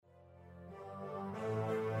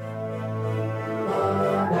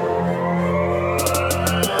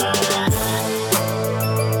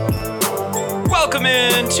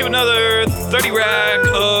Welcome in to another 30 Rack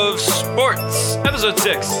of Sports, episode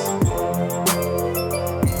 6.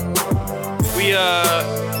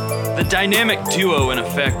 The dynamic duo in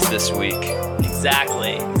effect this week.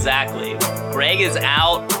 Exactly. Greg is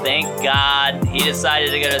out, thank God. He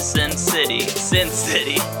decided to go to Sin City.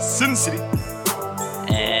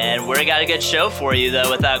 And we got a good show for you,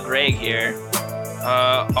 though, without Greg here.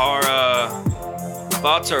 Our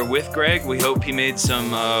thoughts are with Greg. We hope he made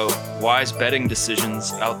some wise betting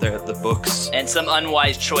decisions out there at the books. And some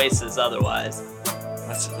unwise choices otherwise.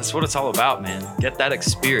 That's what it's all about, man. Get that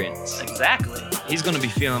experience. Exactly. He's going to be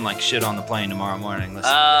feeling like shit on the plane tomorrow morning.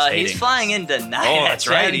 He's flying in tonight at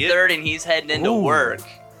 10:30 and he's heading into work.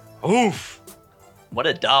 Oof. What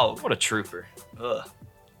a dog. What a trooper. Ugh.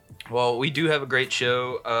 Well, we do have a great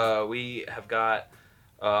show. We have got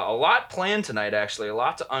a lot planned tonight, actually. A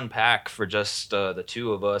lot to unpack for just the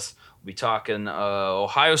two of us. We'll be talking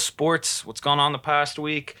Ohio sports, what's gone on the past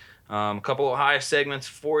week, a couple of Ohio segments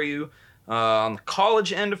for you on the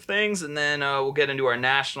college end of things, and then we'll get into our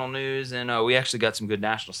national news, and we actually got some good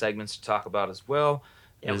national segments to talk about as well,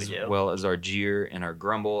 we do. Well as our jeer and our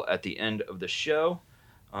grumble at the end of the show.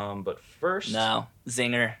 But first... No,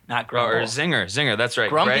 Zinger, not Grumble. Or Zinger, that's right.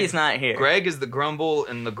 Grumpy's not here. Greg is the grumble,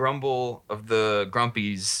 and the grumble of the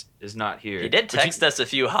Grumpies is not here. He did text us a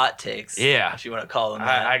few hot takes. Yeah. If you want to call them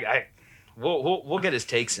that. We'll get his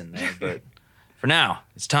takes in there, but for now,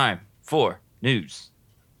 it's time for news.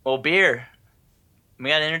 Well, beer. We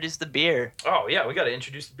got to introduce the beer. Oh, yeah, we got to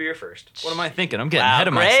introduce the beer first. What am I thinking? I'm getting ahead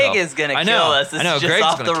of myself. Greg is going to kill us. This is just Greg's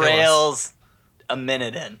off the rails a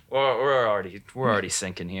minute in. We're already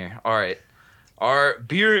sinking here. All right. Our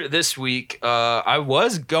beer this week, I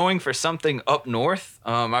was going for something up north.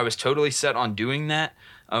 I was totally set on doing that.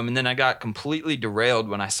 And then I got completely derailed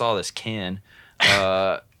when I saw this can.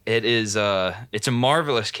 It's a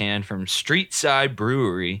marvelous can from Streetside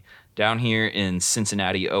Brewery down here in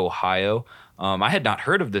Cincinnati, Ohio. I had not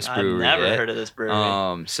heard of this brewery I've never heard of this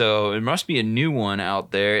brewery. So it must be a new one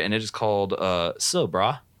out there, and it is called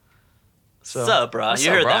Brah. Sup, brah. You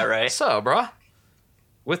heard that right. Sup, brah.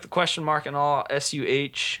 With the question mark and all,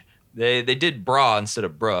 S-U-H. They did bra instead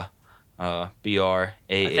of bruh.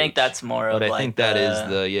 B-R-A-H. I think that's more of I think that is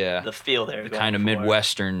the feel there. The kind of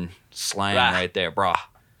Midwestern slang right there. Brah.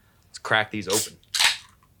 Let's crack these open.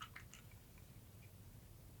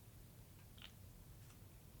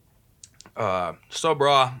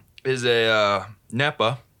 Brah is a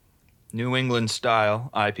NEPA, New England style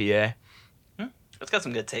IPA. It's got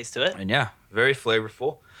some good taste to it. And yeah, very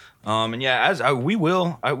flavorful. And yeah, we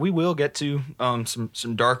will get to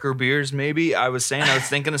some darker beers. Maybe I was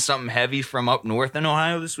thinking of something heavy from up north in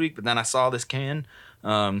Ohio this week, but then I saw this can.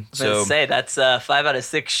 That's 5 out of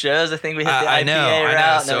 6 shows. I think we hit the IPA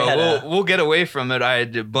route. So we'll get away from it. I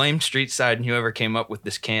had to blame Streetside and whoever came up with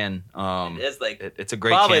this can. It's a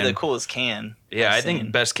great probably can. The coolest can. Yeah, I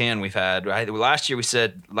think best can we've had. Last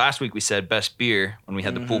week we said best beer when we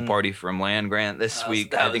had the pool party from Land Grant. This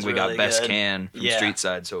week I think we got best can from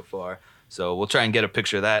Streetside so far. So we'll try and get a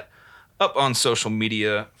picture of that up on social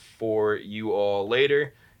media for you all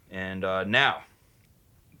later. And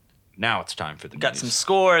now it's time for the news. Got some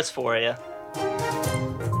scores for you.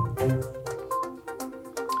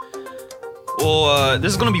 Well,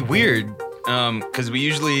 this is going to be weird because we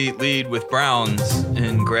usually lead with Browns,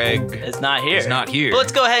 and Greg is not here. But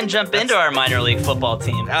let's go ahead and jump into our minor league football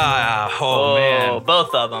team. Man.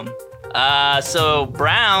 Both of them. So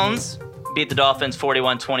Browns beat the Dolphins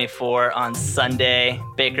 41-24 on Sunday.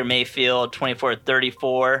 Baker Mayfield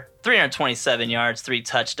 24-34, 327 yards, 3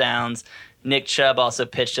 touchdowns. Nick Chubb also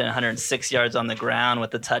pitched in 106 yards on the ground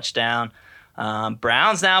with a touchdown.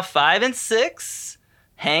 Browns now 5-6,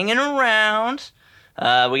 hanging around.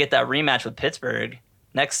 We get that rematch with Pittsburgh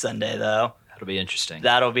next Sunday, though. That'll be interesting.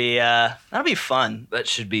 That'll be fun. That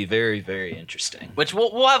should be very, very interesting. Which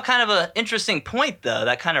we'll have kind of an interesting point, though.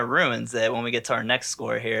 That kind of ruins it when we get to our next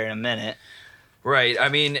score here in a minute. Right. I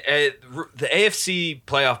mean, the AFC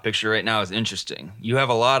playoff picture right now is interesting. You have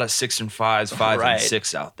a lot of 6-5s,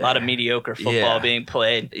 5-6 out there. A lot of mediocre football being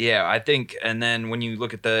played. Yeah, I think. And then when you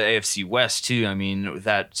look at the AFC West too, I mean,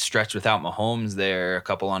 that stretch without Mahomes there, a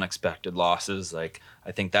couple unexpected losses. Like,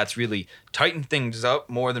 I think that's really tightened things up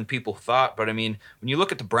more than people thought. But I mean, when you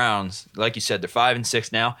look at the Browns, like you said, they're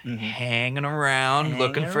 5-6 now, hanging around,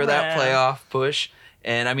 looking for that playoff push.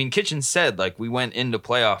 And I mean, Kitchen said, like, we went into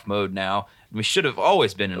playoff mode now. We should have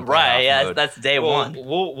always been in playoff mode. That's day one.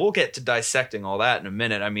 We'll get to dissecting all that in a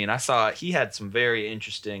minute. I mean, I saw he had some very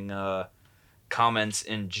interesting comments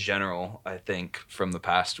in general, I think, from the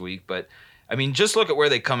past week. But, I mean, just look at where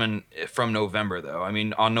they come in from November, though. I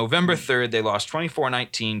mean, on November 3rd, they lost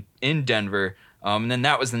 24-19 in Denver. And then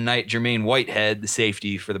that was the night Jermaine Whitehead, the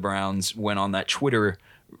safety for the Browns, went on that Twitter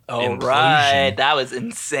implosion. Right. That was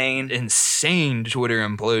insane. Insane Twitter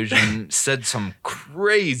implosion. Said some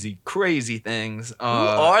crazy, crazy things. Who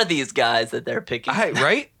are these guys that they're picking?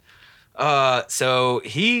 Right? So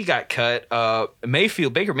he got cut.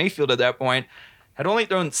 Baker Mayfield at that point had only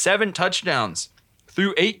thrown 7 touchdowns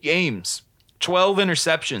through 8 games, 12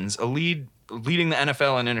 interceptions, leading the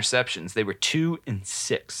NFL in interceptions. They were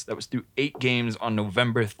 2-6. That was through 8 games on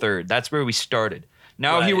November 3rd. That's where we started.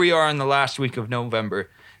 Now Here we are in the last week of November.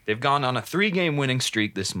 They've gone on a 3-game winning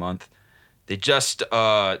streak this month. They just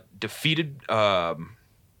defeated Miami.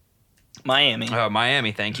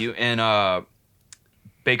 Miami, thank you. And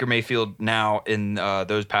Baker Mayfield now in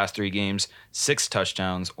those past 3 games, 6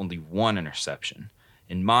 touchdowns, only 1 interception.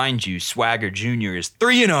 And mind you, Swagger Jr. is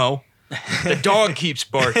 3-0. The dog keeps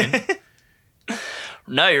barking.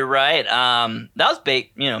 No, you're right. That was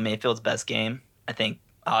Mayfield's best game, I think,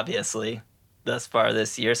 obviously, thus far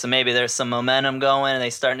this year. So maybe there's some momentum going, and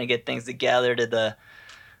they're starting to get things together. Did the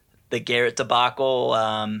Garrett debacle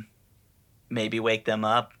maybe wake them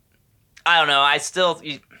up? I don't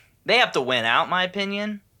know. They have to win out, in my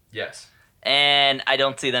opinion. Yes. And I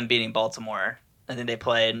don't see them beating Baltimore. I think they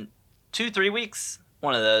play in 2-3 weeks,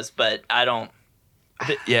 one of those, but I don't.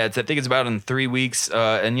 Yeah, I think it's about in 3 weeks.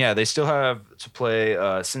 And yeah, they still have to play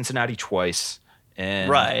Cincinnati twice.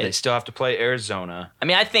 And they still have to play Arizona. I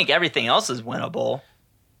mean, I think everything else is winnable.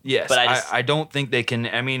 Yes, but I don't think they can.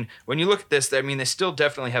 I mean, when you look at this, I mean, they still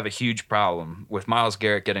definitely have a huge problem with Myles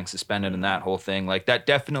Garrett getting suspended and that whole thing. Like, that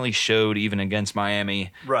definitely showed even against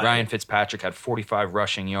Miami. Right. Ryan Fitzpatrick had 45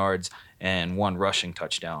 rushing yards and 1 rushing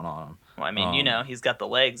touchdown on him. Well, I mean, he's got the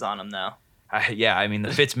legs on him, though. I mean,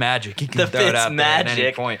 the Fitz magic, he can throw it out there at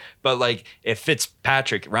any point. But, like, if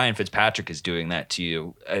Ryan Fitzpatrick is doing that to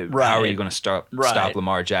you, how are you going to stop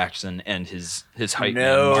Lamar Jackson and his hype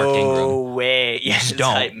man, Mark Ingram? No way. Yes,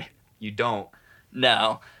 you don't.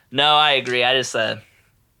 No, I agree. I just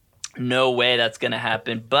no way that's going to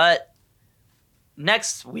happen. But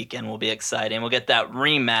next weekend will be exciting. We'll get that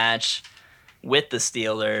rematch with the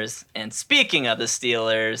Steelers. And speaking of the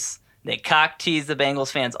Steelers, they cock-teased the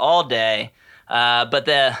Bengals fans all day. But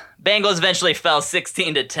the Bengals eventually fell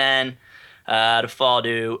 16-10 to fall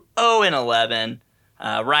to 0-11.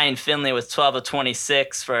 Ryan Finley was 12 of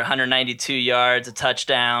 26 for 192 yards, a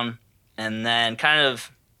touchdown, and then kind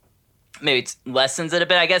of maybe lessens it a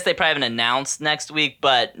bit. I guess they probably haven't announced next week,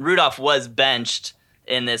 but Rudolph was benched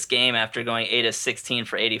in this game after going 8 of 16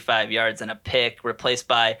 for 85 yards and a pick, replaced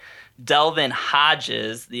by Delvin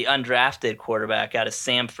Hodges, the undrafted quarterback out of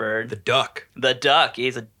Samford. The Duck.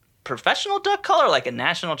 He's a professional duck caller, like a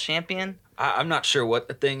national champion. I'm not sure what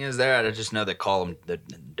the thing is there. I just know they call him the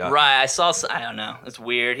Duck. Right. I don't know. It's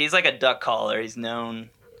weird. He's like a duck caller. He's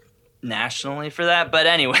known nationally for that. But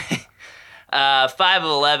anyway, 5 of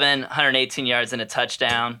 11, 118 yards and a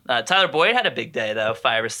touchdown. Tyler Boyd had a big day, though.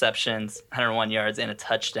 5 receptions, 101 yards and a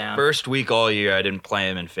touchdown. First week all year, I didn't play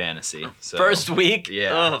him in fantasy. So. First week?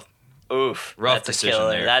 Yeah. Oof. Rough decision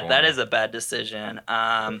there. That is a bad decision.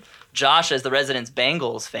 Josh, as the Residence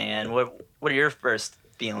Bengals fan, what are your first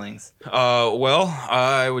feelings? Well,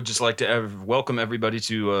 I would just like to welcome everybody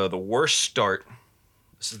to the worst start.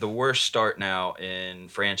 This is the worst start now in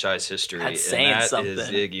franchise history. That's saying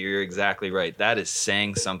something. You're exactly right. That is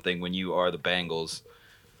saying something when you are the Bengals.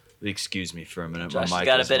 Excuse me for a minute. Josh has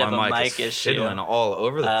got a bit of a mic issue. Fiddling all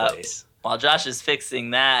over the place. While Josh is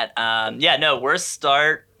fixing that, worst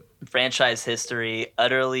start in franchise history.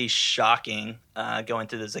 Utterly shocking. Going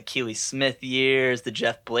through those Achilles Smith years, the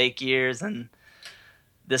Jeff Blake years, and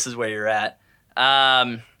this is where you're at.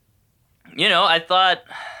 I thought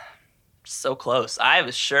so close. I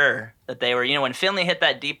was sure that they were, when Finley hit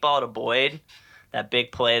that deep ball to Boyd, that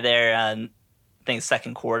big play there, I think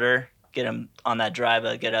second quarter, get him on that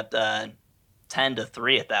drive, get up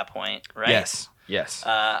 10-3 at that point, right? Yes.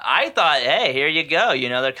 I thought, hey, here you go.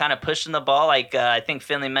 They're kind of pushing the ball. Like I think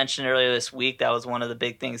Finley mentioned earlier this week, that was one of the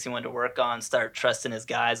big things he wanted to work on, start trusting his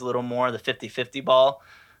guys a little more, the 50-50 ball.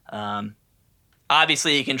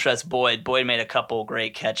 Obviously, you can trust Boyd. Boyd made a couple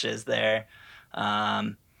great catches there.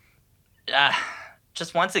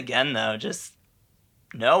 Just once again, though, just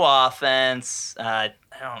no offense. I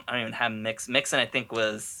don't even have Mixon, I think,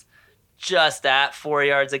 was just at 4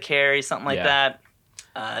 yards a carry, something like that.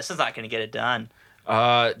 It's just not going to get it done.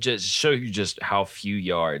 Just show you just how few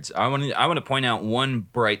yards. I want to point out one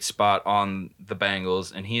bright spot on the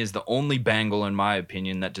Bengals, and he is the only Bengal, in my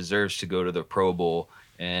opinion, that deserves to go to the Pro Bowl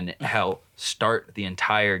and start the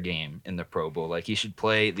entire game in the Pro Bowl. Like, he should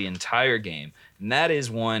play the entire game, and that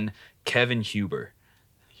is one Kevin Huber,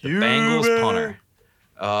 the Bengals punter.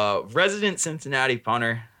 resident Cincinnati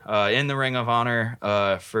punter in the Ring of Honor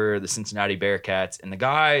for the Cincinnati Bearcats, and the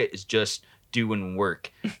guy is just doing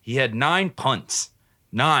work. He had 9 punts.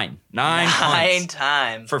 Nine punts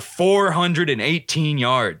times for 418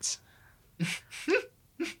 yards.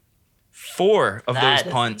 4 of That those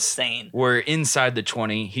is punts insane. were inside the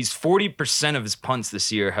 20. He's 40% of his punts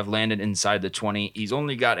this year have landed inside the 20. He's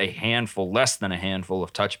only got less than a handful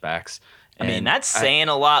of touchbacks. I mean, that's saying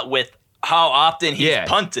a lot with how often he's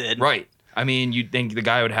punted. Right. I mean, you'd think the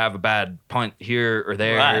guy would have a bad punt here or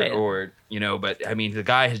there, or but I mean, the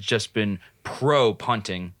guy has just been pro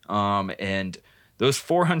punting. And those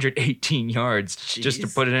 418 yards, just to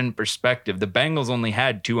put it in perspective, the Bengals only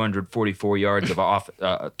had 244 yards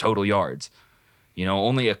of total yards.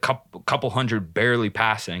 Only a couple hundred barely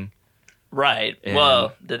passing. Right. And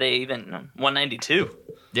well, did they even 192?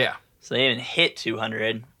 Yeah. So they even hit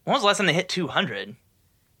 200. When was the last time they hit 200?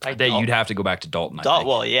 You'd have to go back to Dalton. I think.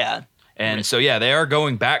 Well, yeah. And so, they are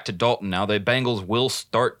going back to Dalton now. The Bengals will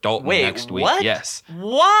start Dalton next week. What? Yes.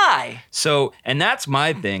 Why? So, and that's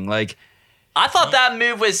my thing. Like, I thought that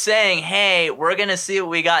move was saying, hey, we're going to see what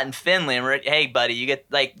we got in Finley. And hey, buddy, you get,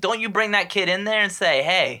 don't you bring that kid in there and say,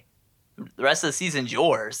 hey, the rest of the season's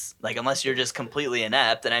yours. Unless you're just completely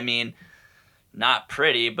inept. And I mean, not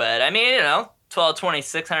pretty, but I mean,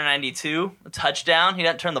 12-26, 192, a touchdown. He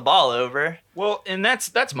doesn't turn the ball over. Well, and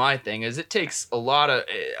that's my thing, is it takes a lot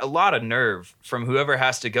of nerve from whoever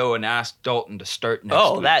has to go and ask Dalton to start next week.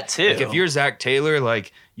 Oh, that too. If you're Zach Taylor,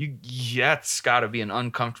 that's got to be an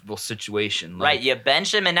uncomfortable situation. Right, you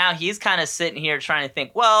bench him, and now he's kind of sitting here trying to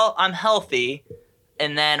think, well, I'm healthy,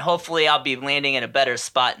 and then hopefully I'll be landing in a better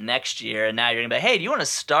spot next year. And now you're going to be, hey, do you want to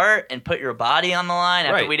start and put your body on the line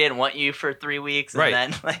after we didn't want you for 3 weeks?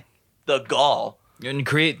 And then, the gall. And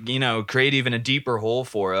create even a deeper hole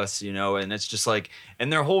for us, and it's just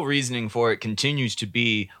and their whole reasoning for it continues to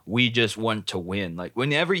be, we just want to win.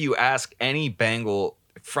 Whenever you ask any Bengal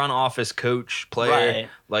front office coach, player,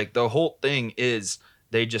 the whole thing is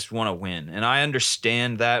they just want to win. And I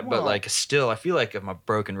understand that, but still, I feel like I'm a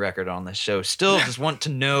broken record on this show. Still just want to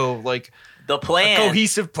know, the plan. A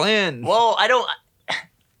cohesive plan. Well,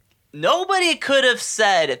 nobody could have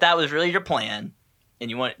said if that was really your plan.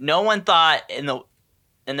 And no one thought in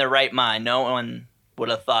their right mind, no one would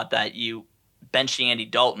have thought that you benching Andy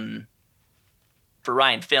Dalton for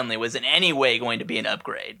Ryan Finley was in any way going to be an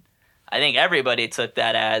upgrade. I think everybody took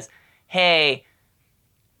that as, hey,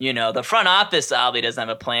 the front office obviously doesn't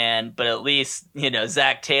have a plan, but at least,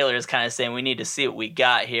 Zach Taylor is kind of saying we need to see what we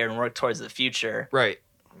got here and work towards the future. Right.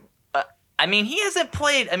 I mean, he hasn't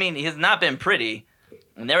played. I mean, he has not been pretty.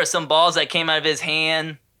 And there were some balls that came out of his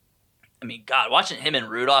hand. I mean, God, watching him and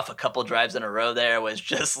Rudolph a couple drives in a row there was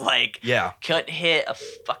just couldn't hit a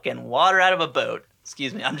fucking water out of a boat.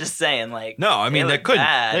 Excuse me, I'm just saying, No, I mean, they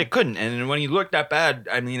couldn't. And when you look that bad,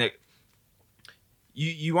 I mean,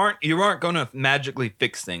 you aren't going to magically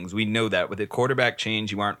fix things. We know that with a quarterback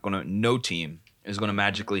change, no team is going to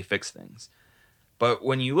magically fix things. But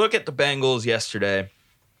when you look at the Bengals yesterday,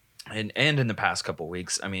 and in the past couple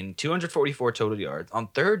weeks, I mean, 244 total yards on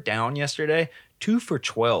third down yesterday, 2 for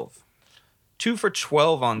 12. 2 for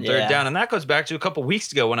 12 on third down. And that goes back to a couple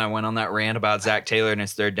weeks ago when I went on that rant about Zach Taylor and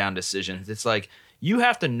his third down decisions. It's you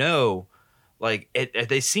have to know,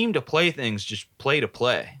 they seem to play things just play to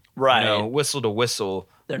play. Right. Whistle to whistle.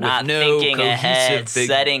 They're not thinking ahead,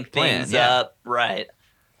 setting things up. Right.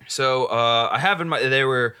 So I have in my, there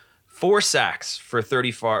were 4 sacks for a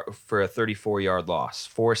 34-yard loss.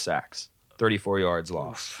 4 sacks, 34 yards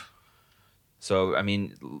lost. So, I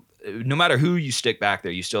mean, no matter who you stick back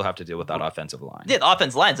there, you still have to deal with that offensive line. Yeah, the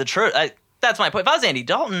offensive line's that's my point. If I was Andy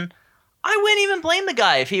Dalton, I wouldn't even blame the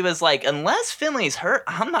guy if he was unless Finley's hurt,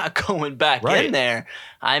 I'm not going back in there.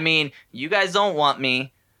 I mean, you guys don't want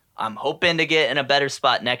me. I'm hoping to get in a better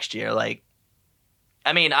spot next year.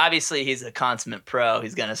 I mean, obviously he's a consummate pro.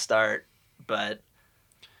 He's going to start, but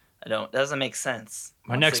that doesn't make sense.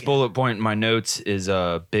 My next bullet point in my notes is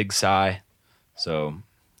a big sigh. So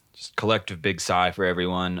just collective big sigh for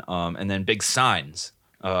everyone. And then big signs.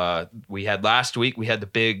 We had last week, we had the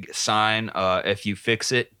big sign, if you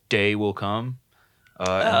fix it, day will come.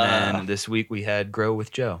 And then this week we had grow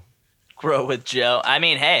with Joe. Grow with Joe. I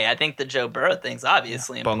mean, hey, I think the Joe Burrow thing's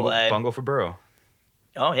obviously in play. Bungle for Burrow.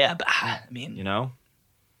 Oh, yeah. But, I mean,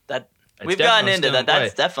 we've gotten into that.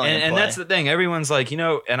 That's definitely in play. And that's the thing. Everyone's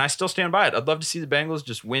and I still stand by it. I'd love to see the Bengals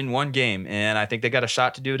just win one game. And I think they got a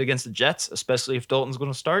shot to do it against the Jets, especially if Dalton's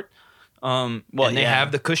going to start. And they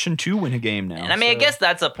have the cushion to win a game now. And I mean, I guess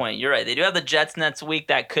that's a point. You're right. They do have the Jets next week.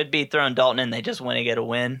 That could be throwing Dalton in. They just want to get a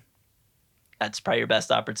win. That's probably your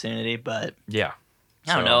best opportunity. But yeah.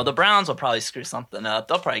 I don't know. The Browns will probably screw something up.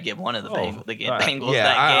 They'll probably give one of the Bengals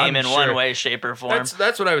that game in one way, shape, or form.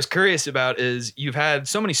 That's what I was curious about. Is you've had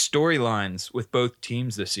so many storylines with both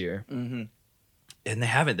teams this year, Mm-hmm.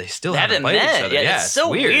 and they still haven't played met. each other. Yeah, it's so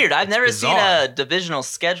weird. I've never bizarre. seen a divisional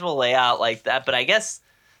schedule layout like that, but I guess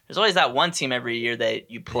there's always that one team every year that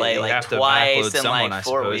you play you have to twice backload in someone,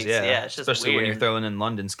 4 weeks. Yeah, It's just especially weird. when you're throwing in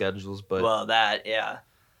London schedules. But yeah.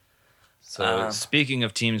 So speaking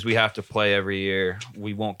of teams we have to play every year,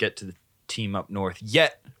 we won't get to the team up north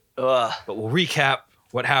yet, Ugh. but we'll recap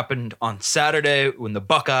what happened on Saturday when the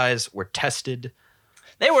Buckeyes were tested.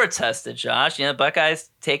 They were tested, Josh.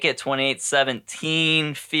 Buckeyes take it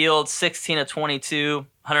 28-17. Field 16 of 22,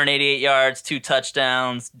 188 yards, 2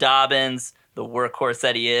 touchdowns. Dobbins, the workhorse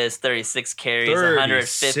that he is, 36 carries,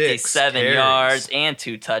 157 yards, and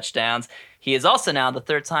 2 touchdowns. He is also now the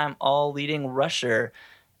third-time all-leading rusher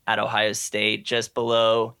at Ohio State, just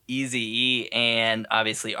below Eazy-E and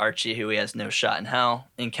obviously Archie, who he has no shot in hell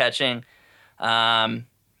in catching.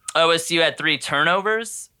 OSU had 3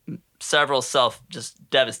 turnovers, several just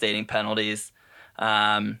devastating penalties.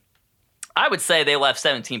 I would say they left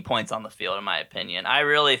 17 points on the field, in my opinion. I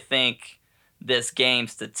really think this game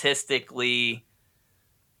statistically,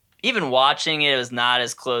 even watching it, was not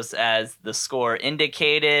as close as the score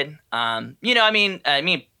indicated. Penn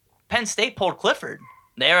State pulled Clifford.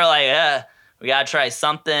 They were like, we got to try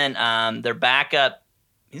something. Their backup,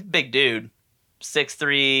 he's a big dude,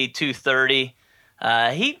 6'3", 230.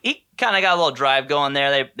 He kind of got a little drive going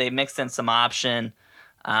there. They mixed in some option,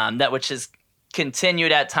 which has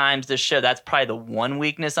continued at times this show. That's probably the one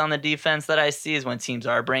weakness on the defense that I see is when teams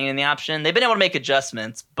are bringing in the option. They've been able to make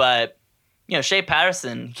adjustments, but Shea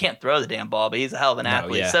Patterson, he can't throw the damn ball, but he's a hell of an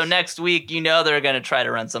athlete. Yeah. So next week, they're going to try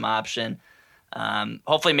to run some option.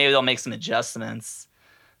 Hopefully maybe they'll make some adjustments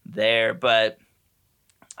there, but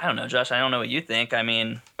I don't know, Josh. I don't know what you think. I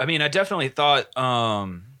definitely thought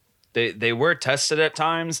they were tested at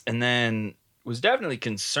times, and then was definitely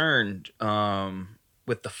concerned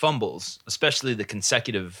with the fumbles, especially the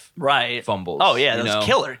consecutive fumbles. Oh yeah, those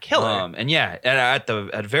killer. And yeah, at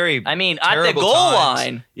very at the terrible goal times.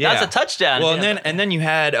 line, that's a touchdown. Well, and then you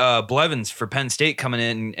had Blevins for Penn State coming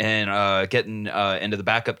in and getting into the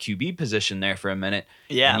backup QB position there for a minute.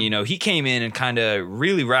 Yeah, and, he came in and kind of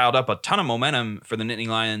really riled up a ton of momentum for the Nittany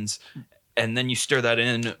Lions, and then you stir that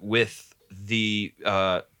in with the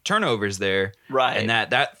turnovers there, right? And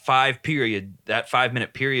that 5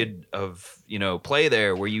 minute period of play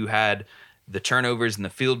there where you had the turnovers and the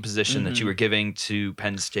field position that you were giving to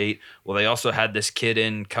Penn State. Well, they also had this kid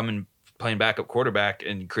playing backup quarterback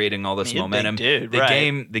and creating all this momentum.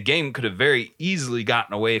 The game could have very easily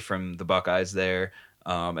gotten away from the Buckeyes there,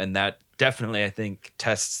 and that definitely, I think,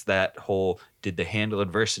 tests that whole did they handle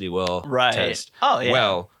adversity well test. Oh yeah.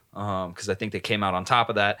 Well. Because I think they came out on top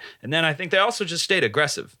of that. And then I think they also just stayed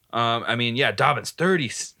aggressive. Dobbins,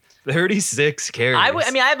 36 carries.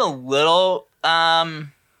 I'm a little...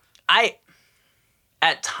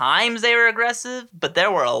 At times they were aggressive, but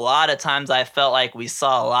there were a lot of times I felt like we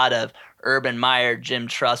saw a lot of Urban Meyer, Jim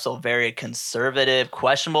Trussell, very conservative,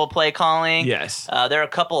 questionable play calling. Yes. There are a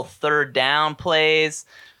couple third down plays.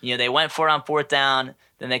 They went for it on fourth down,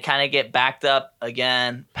 then they kind of get backed up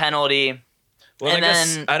again, penalty. Well,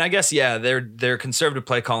 I guess, their conservative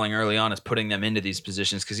play calling early on is putting them into these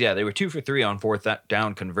positions because, they were 2 for 3 on fourth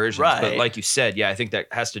down conversions. Right. But like you said, I think that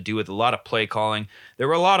has to do with a lot of play calling. There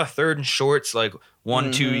were a lot of third and shorts, like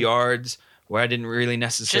 1-2 yards, where I didn't really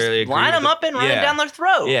necessarily agree. Line them up and run it down their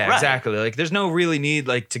throat. Yeah, right. Exactly. Like, there's no really need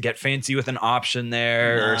to get fancy with an option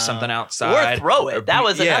there or something outside. Or throw it. That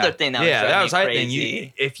was another thing that was driving me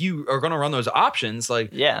crazy. If you are going to run those options,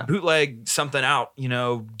 bootleg something out,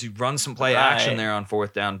 do run some play action there on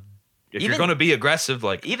fourth down. If you're going to be aggressive,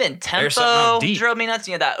 even tempo drove me nuts.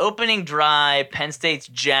 That opening drive, Penn State's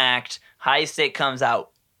jacked. Ohio State comes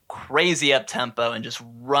out crazy up tempo and just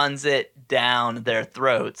runs it down their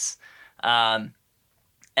throats. And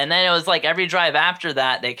then it was like every drive after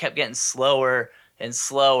that, they kept getting slower and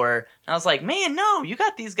slower. And I was like, man, no, you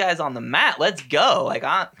got these guys on the mat. Let's go.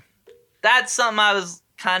 That's something I was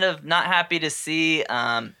kind of not happy to see.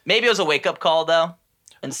 Maybe it was a wake-up call, though,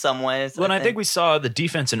 in some ways. Well, I think we saw the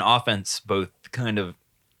defense and offense both kind of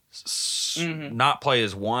not play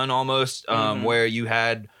as one almost, where you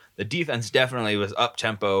had the defense definitely was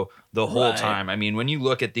up-tempo the whole time. When you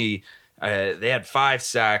look at they had 5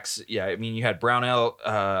 sacks. Yeah, you had Browning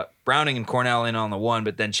and Cornell in on the one,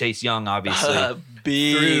 but then Chase Young obviously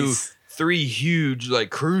threw 3 huge,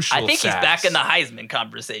 crucial I think sacks. He's back in the Heisman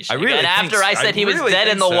conversation. I really and think after I said he was really dead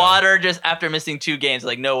in the so. water just after missing 2 games,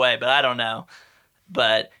 no way, but I don't know.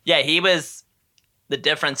 But yeah, he was the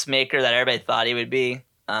difference maker that everybody thought he would be.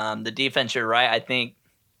 The defense, you're right. I think,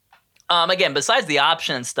 again, besides the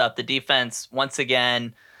option and stuff, the defense, once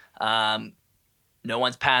again, no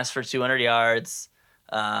one's passed for 200 yards.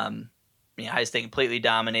 Ohio State completely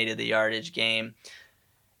dominated the yardage game.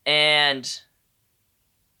 And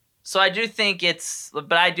so I do think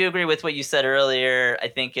but I do agree with what you said earlier. I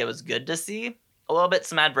think it was good to see a little bit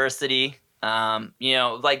some adversity.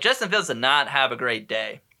 Like Justin Fields did not have a great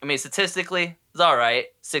day. I mean, statistically, it's all right.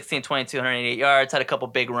 16, 22, 188 yards, had a couple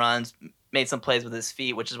big runs, made some plays with his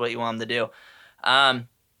feet, which is what you want him to do.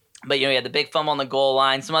 But, he had the big fumble on the goal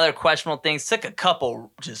line, some other questionable things, took a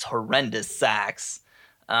couple just horrendous sacks.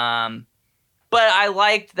 But I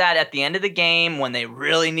liked that at the end of the game, when they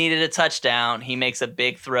really needed a touchdown, he makes a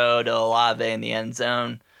big throw to Olave in the end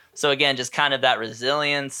zone. So, again, just kind of that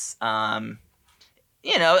resilience. Penn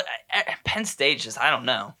State just, I don't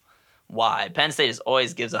know why. Penn State just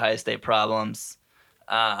always gives Ohio State problems.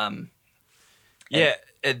 They're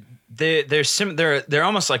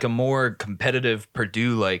almost like a more competitive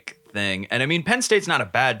Purdue-like thing. And I mean, Penn State's not a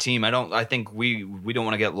bad team. I think we don't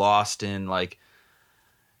want to get lost in like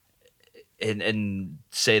and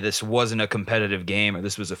say this wasn't a competitive game or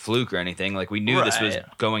this was a fluke or anything. Like we knew this was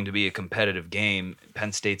going to be a competitive game.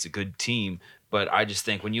 Penn State's a good team. But I just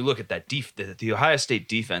think when you look at that the Ohio State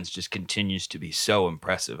defense just continues to be so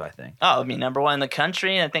impressive, I think. Oh, I mean, number one in the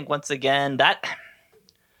country. And I think once again that,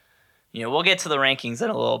 we'll get to the rankings in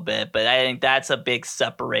a little bit, but I think that's a big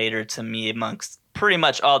separator to me amongst pretty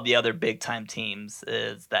much all the other big time teams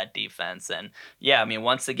is that defense. And yeah, I mean,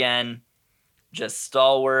 once again, just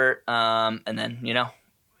stalwart. And then,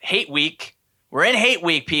 hate week. We're in hate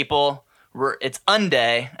week, people. It's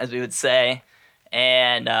Unday, as we would say.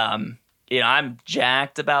 And, I'm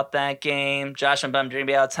jacked about that game. Josh, I'm bummed you're gonna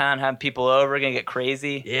be out of town, having people over, gonna get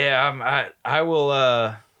crazy. Yeah, I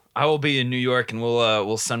will be in New York, and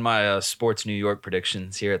we'll send my sports New York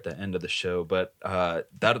predictions here at the end of the show. But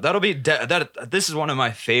that'll be this is one of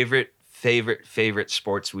my favorite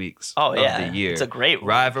sports weeks of the year. It's a great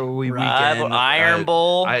rivalry weekend. Iron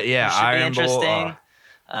Bowl. Iron Bowl. Interesting.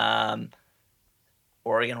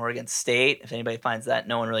 Oregon State. If anybody finds that,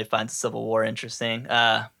 no one really finds the Civil War interesting.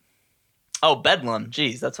 Bedlam.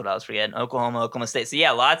 Jeez, that's what I was forgetting. Oklahoma State. So, yeah,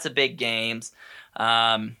 lots of big games.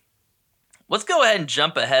 Let's go ahead and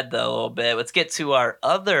jump ahead, though, a little bit. Let's get to our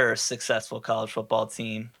other successful college football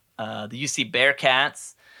team, the UC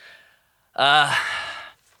Bearcats. So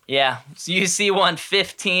UC won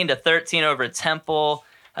 15-13 over Temple.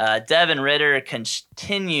 Devin Ritter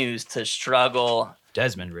continues to struggle.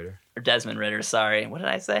 Desmond Ritter, sorry. What did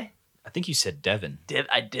I say? I think you said Devin.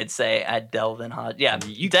 I did say Delvin Hodge. Yeah,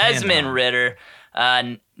 Desmond Ritter.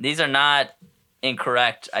 These are not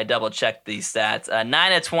incorrect. I double-checked these stats.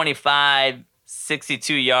 9-25,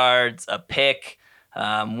 62 yards, a pick.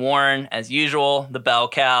 Warren, as usual, the bell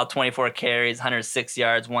cow, 24 carries, 106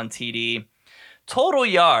 yards, 1 TD. Total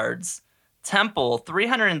yards, Temple,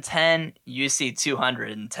 310, UC,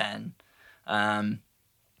 210.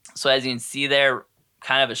 So as you can see there,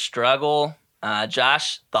 kind of a struggle.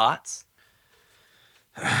 Josh, thoughts?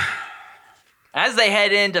 As they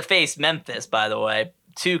head in to face Memphis, by the way,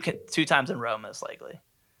 two times in a row, most likely.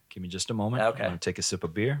 Give me just a moment. Okay. I'm going to take a sip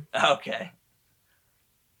of beer. Okay.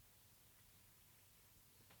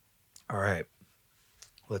 All right.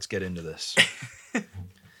 Let's get into this.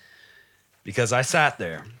 Because I sat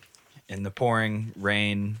there in the pouring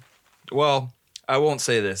rain. Well, I won't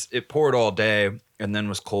say this. It poured all day and then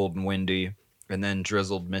was cold and windy. And then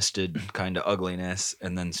drizzled, misted, kind of ugliness,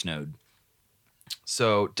 and then snowed.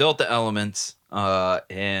 So dealt the elements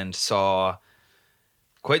and saw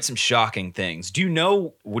quite some shocking things. Do you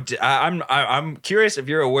know? I'm curious if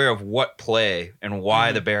you're aware of what play and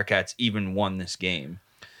why the Bearcats even won this game.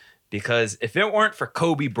 Because if it weren't for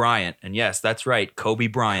Kobe Bryant, and yes, that's right, Kobe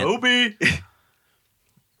Bryant. Kobe. If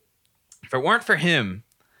it weren't for him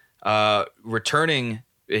returning,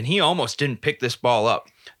 and he almost didn't pick this ball up.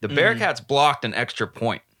 The Bearcats blocked an extra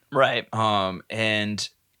point. Right. And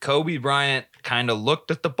Kobe Bryant kind of looked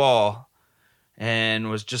at the ball and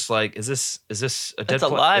was just like, is this a dead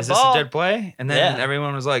play? Is this a dead play? And then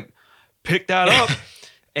everyone was like, pick that up.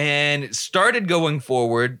 And started going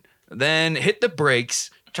forward, then hit the brakes,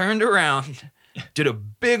 turned around, did a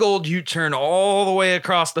big old U-turn all the way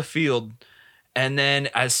across the field. And then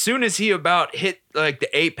as soon as he about hit like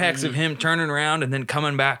the apex of him turning around and then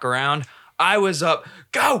coming back around, I was up,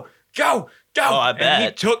 go. Oh, I bet. And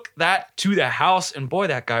he took that to the house, and boy,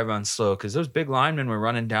 that guy runs slow because those big linemen were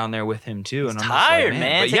running down there with him too. And I'm tired, just like,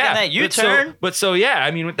 man. Taking that U-turn. But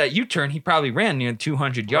with that U-turn, he probably ran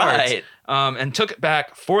 200 yards. Right. and took it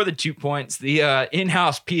back for the 2 points. The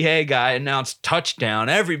in-house PA guy announced touchdown.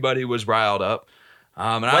 Everybody was riled up.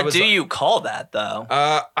 What do you call that, though?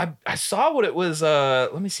 I saw what it was.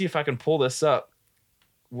 Let me see if I can pull this up.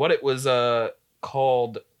 What it was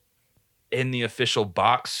called in the official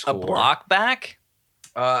box score. A block back?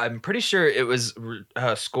 I'm pretty sure it was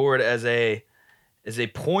scored as a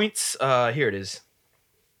points. Here it is.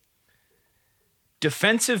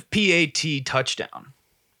 Defensive PAT touchdown.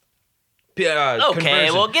 Okay,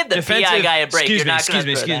 well, give the PI guy a break. You're not going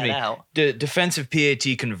to throw that out. Defensive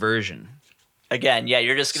PAT conversion. Again, yeah,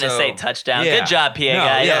 you're just going to say touchdown. Yeah. Good job, PA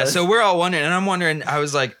guy. Yeah, so we're all wondering, and I'm wondering, I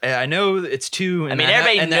was like, I know it's 2. I mean,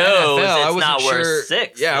 everybody knows NFL, it's not worth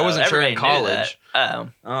 6. Yeah, though. I wasn't everybody sure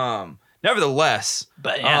in college. Nevertheless,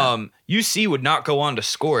 but yeah. UC would not go on to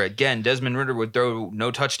score. Again, Desmond Ridder would throw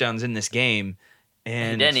no touchdowns in this game.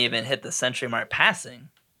 And he didn't even hit the century mark passing.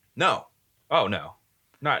 No. Oh, no.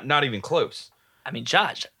 Not even close. I mean,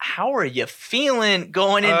 Josh, how are you feeling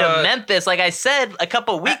going into Memphis? Like I said a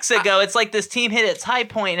couple weeks ago, it's like this team hit its high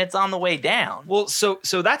point and it's on the way down. Well, so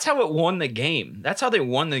that's how it won the game. That's how they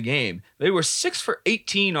won the game. They were 6 for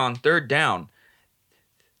 18 on third down.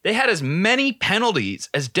 They had as many penalties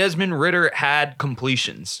as Desmond Ridder had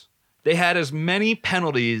completions. They had as many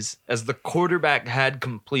penalties as the quarterback had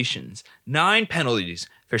completions. 9 penalties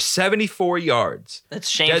for 74 yards. That's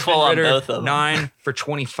shameful on both of them. 9 for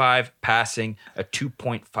 25 passing, a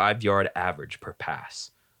 2.5 yard average per pass.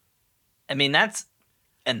 I mean, that's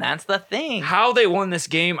the thing. How they won this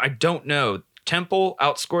game, I don't know. Temple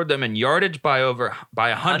outscored them in yardage by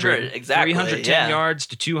 100, exactly, 310 yards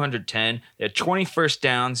to 210. They had 20 first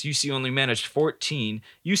downs. UC only managed 14.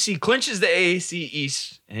 UC clinches the AAC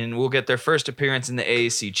East and will get their first appearance in the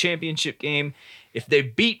AAC championship game. If they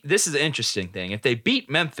beat, this is an interesting thing. If they beat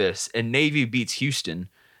Memphis and Navy beats Houston,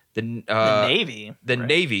 the Navy,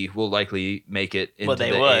 Navy will likely make it into the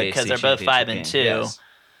AAC Well, they would because they're both 5-2,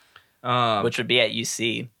 yes. Which would be at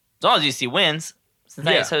UC. As long as UC wins.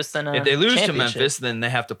 Cincinnati's hosting a If they lose to Memphis, then they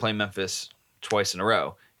have to play Memphis twice in a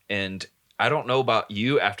row. And I don't know about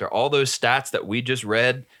you, after all those stats that we just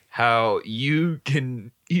read, how you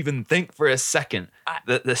can even think for a second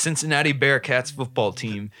that the Cincinnati Bearcats football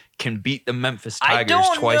team can beat the Memphis Tigers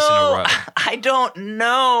twice in a row. I don't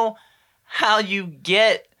know how you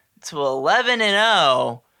get to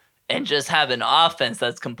 11-0 and just have an offense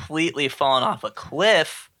that's completely fallen off a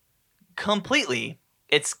cliff. Completely.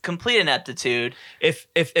 It's complete ineptitude. If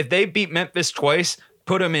they beat Memphis twice,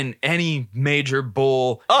 put them in any major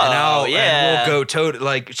bowl, and we'll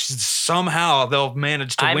go somehow they'll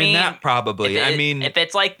manage to win that probably. If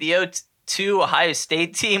it's like the 0-2 Ohio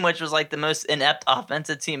State team, which was like the most inept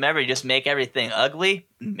offensive team ever, you just make everything ugly,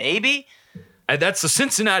 maybe. That's the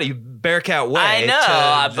Cincinnati Bearcat way. I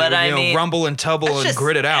know, but I mean, rumble and tumble and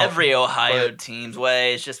grit it out. Every Ohio team's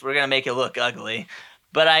way. It's just we're gonna make it look ugly.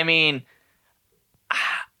 But I mean,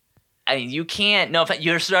 you can't. No,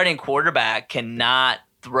 your starting quarterback cannot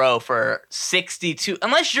throw for 62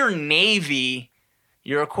 unless you're Navy.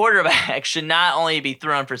 Your quarterback should not only be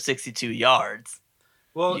thrown for 62 yards.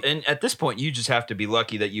 Well, and at this point, you just have to be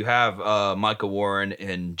lucky that you have Micah Warren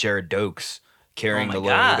and Jared Dokes carrying the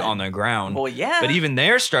load on the ground. Well, yeah. But even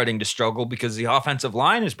they're starting to struggle because the offensive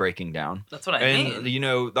line is breaking down. That's what I mean. And,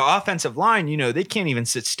 the offensive line, they can't even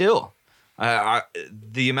sit still.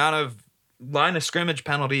 The amount of line of scrimmage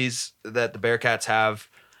penalties that the Bearcats have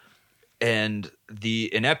and the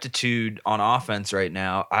ineptitude on offense right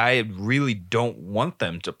now, I really don't want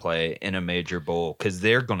them to play in a major bowl because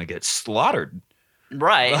they're going to get slaughtered.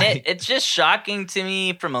 Right. And it's just shocking to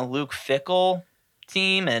me from a Luke Fickell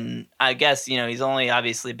team. And I guess, he's only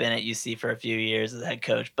obviously been at UC for a few years as a head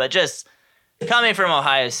coach, but just coming from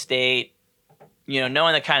Ohio State,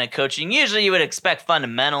 knowing the kind of coaching, usually you would expect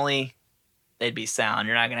fundamentally they'd be sound.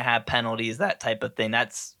 You're not going to have penalties, that type of thing.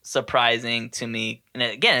 That's surprising to me. And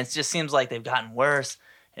again, it just seems like they've gotten worse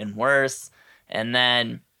and worse. And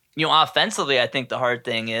then, offensively, I think the hard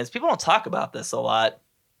thing is people don't talk about this a lot.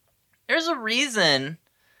 There's a reason,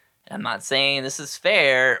 I'm not saying this is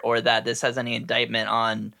fair or that this has any indictment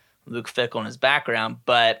on Luke Fickell and his background,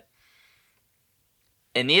 but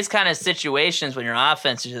in these kind of situations when your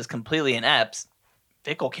offense is just completely inept,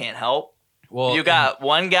 Fickell can't help. Well, you got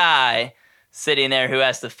one guy sitting there who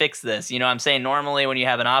has to fix this. I'm saying normally when you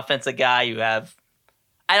have an offensive guy, you have,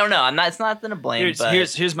 I don't know. It's not going to blame.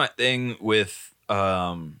 Here's my thing with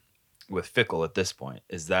Fickell at this point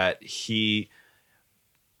is that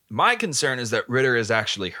my concern is that Ridder is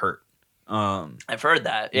actually hurt. I've heard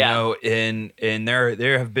that. Yeah. And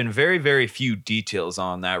there have been very, very few details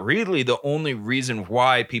on that. Really, the only reason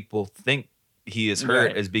why people think he is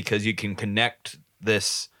hurt is because you can connect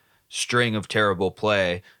this string of terrible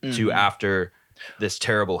play to after this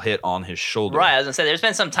terrible hit on his shoulder. Right, I was gonna say, there's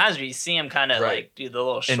been some times where you see him kind of like do the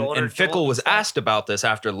little shoulder. And Fickell was asked about this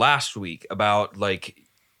after last week about like,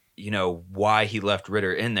 why he left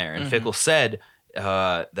Ritter in there, and Fickell said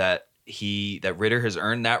that Ritter has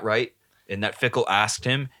earned that right, and that Fickell asked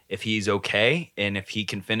him if he's okay and if he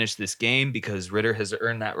can finish this game because Ritter has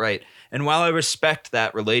earned that right. And while I respect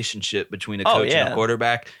that relationship between a coach and a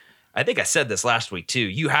quarterback, I think I said this last week too.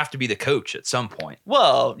 You have to be the coach at some point.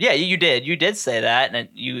 Well, yeah, you did. You did say that, and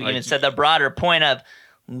you even said the broader point of,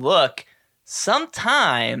 look,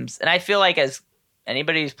 sometimes, and I feel like as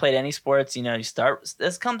anybody who's played any sports, you start.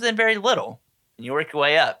 This comes in very little, and you work your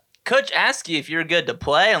way up. Coach asks you if you're good to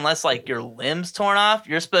play, unless like your limb's torn off.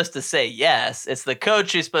 You're supposed to say yes. It's the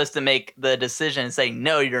coach who's supposed to make the decision and say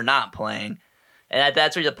no, you're not playing. And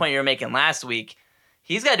that's where the point you were making last week.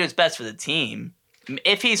 He's got to do his best for the team.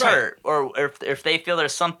 If he's hurt, or if they feel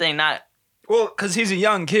there's something not because he's a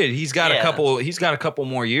young kid, he's got a couple. He's got a couple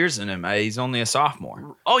more years in him. He's only a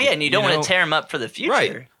sophomore. Oh yeah, and you don't want to tear him up for the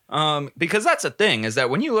future, right? Because that's the thing is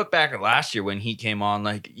that when you look back at last year when he came on,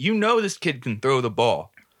 like this kid can throw the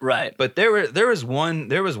ball, right? But there was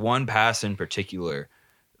one pass in particular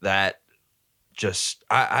that just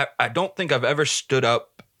I don't think I've ever stood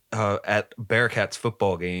up at Bearcats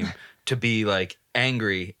football game to be like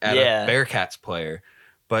angry at a Bearcats player,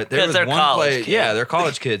 but there was one play. Kids. Yeah, they're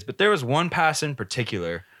college kids, but there was one pass in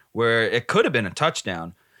particular where it could have been a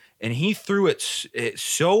touchdown, and he threw it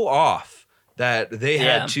so off that they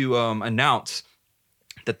had to announce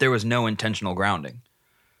that there was no intentional grounding.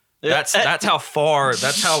 That's how far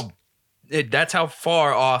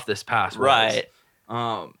off this pass was. Right.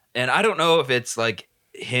 And I don't know if it's like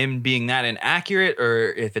him being that inaccurate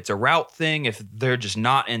or if it's a route thing, if they're just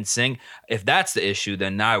not in sync. If that's the issue,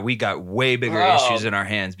 then now we got way bigger issues in our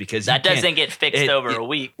hands because that doesn't get fixed over a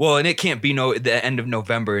week. Well, and it can't be the end of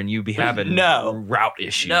November and you be having route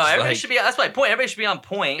issues. No, everybody should be. That's my point. Everybody should be on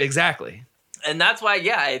point. Exactly. And that's why,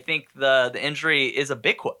 I think the injury is a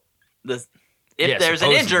big one. If there's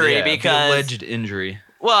an injury, because the alleged injury.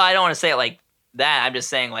 Well, I don't want to say it like that. I'm just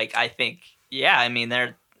saying, like, I think, I mean,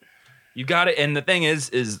 they're. You got it, and the thing is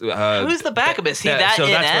who's the backup? Is he that so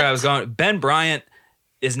inept? That's where I was going. Ben Bryant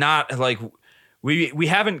is not like we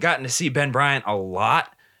haven't gotten to see Ben Bryant a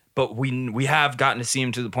lot, but we have gotten to see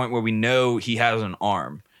him to the point where we know he has an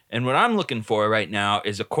arm. And what I'm looking for right now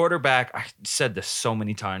is a quarterback. I said this so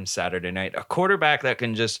many times Saturday night. A quarterback that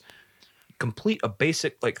can just complete a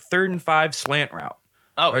basic like 3rd and 5 slant route.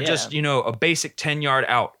 Just, a basic 10-yard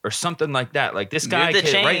out or something like that. Like this guy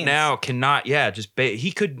right now cannot,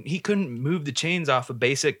 he couldn't move the chains off of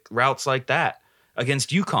basic routes like that against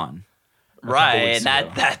UConn. Right, and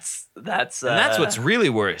that's what's really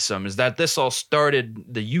worrisome is that this all started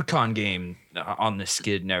the UConn game on the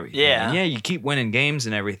skid and everything. Yeah, and you keep winning games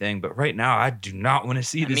and everything, but right now I do not want to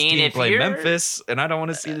see this team play Memphis, and I don't want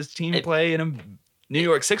to see this team play in a New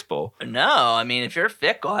York Six Bowl. No, I mean, if you're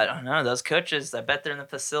Fickell, I don't know. Those coaches, I bet they're in the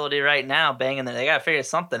facility right now banging there. They got to figure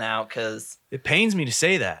something out because... It pains me to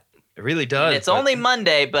say that. It really does. It's only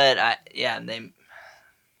Monday, but they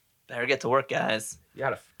better get to work, guys. You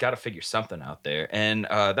gotta figure something out there. And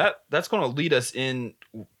that's going to lead us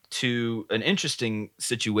into an interesting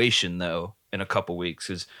situation, though, in a couple weeks.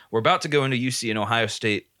 Because we're about to go into UC and Ohio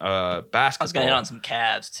State basketball. I was going to hit on some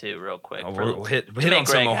Cavs, too, real quick. We'll hit on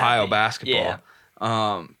some Ohio basketball. Yeah.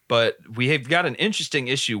 But we have got an interesting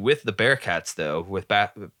issue with the Bearcats, though, with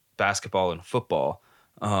basketball and football,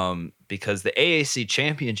 because the AAC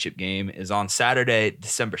championship game is on Saturday,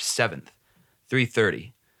 December 7th,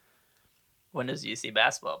 3:30. When does UC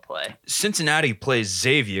basketball play? Cincinnati plays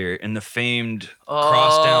Xavier in the famed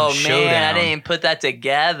Crosstown Showdown. Oh, man, I didn't even put that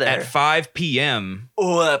together. At 5 p.m.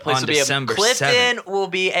 Oh, that place on will be December Clifton 7th. will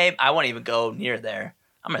be I won't even go near there.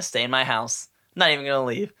 I'm going to stay in my house. I'm not even going to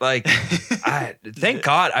leave. Like, thank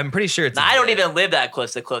God. I'm pretty sure it's... I don't even live that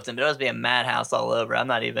close to Clifton, but it must be a madhouse all over.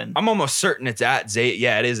 I'm almost certain it's at Xavier.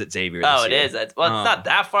 Yeah, it is at Xavier. Oh, it is. Well, it's not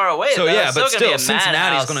that far away. So, though. yeah, but still,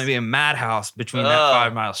 Cincinnati's going to be a madhouse between that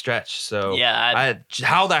 5-mile stretch. So,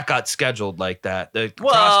 how that got scheduled like that.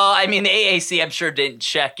 I mean, the AAC, I'm sure, didn't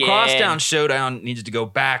check in. Crosstown Showdown needs to go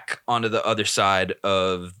back onto the other side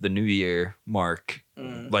of the New Year mark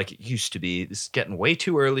like it used to be. This is getting way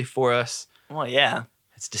too early for us. Well, yeah.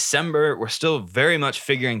 It's December. We're still very much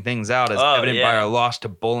figuring things out, as evident by our loss to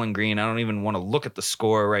Bowling Green. I don't even want to look at the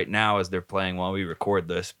score right now as they're playing while we record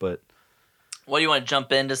this. But what do you want to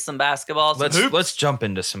jump into some basketball? Let's jump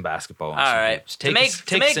into some basketball. All right. To make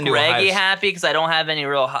Greggy happy, because I don't have any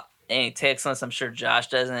real any takes on this. I'm sure Josh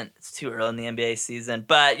doesn't. It's too early in the NBA season.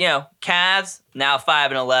 But, Cavs now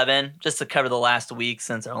 5-11, just to cover the last week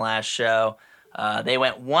since our last show. They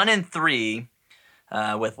went 1-3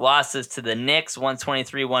 with losses to the Knicks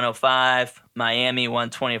 123-105, Miami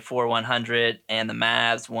 124-100, and the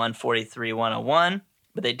Mavs 143-101.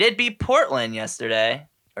 But they did beat Portland yesterday,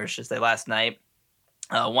 or should I say last night,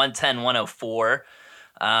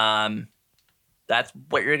 110-104. That's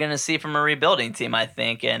what you're going to see from a rebuilding team, I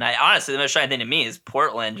think. And honestly, the most shocking thing to me is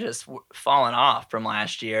Portland just falling off from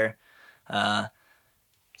last year.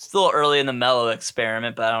 Still early in the Melo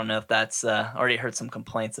experiment, but I don't know if that's already heard some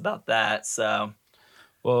complaints about that. So,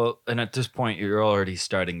 well, and at this point, you're already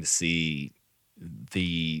starting to see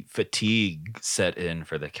the fatigue set in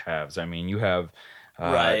for the Cavs. I mean, you have,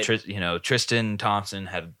 right. Tristan Thompson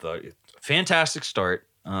had the fantastic start,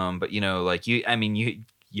 but you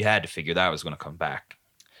had to figure that was going to come back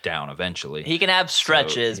down eventually. He can have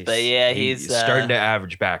stretches, but he's starting to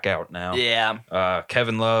average back out now. Yeah.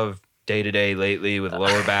 Kevin Love, day-to-day lately with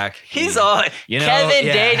lower back. He's on Kevin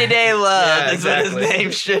Day-to-day Love is what his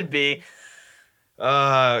name should be.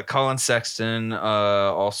 Colin Sexton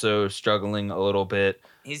also struggling a little bit.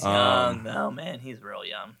 He's young though, man. He's real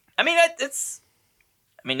young. I mean,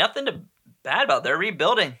 nothing bad about it. They're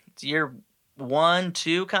rebuilding. It's year 1,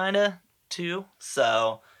 2 kind of. 2.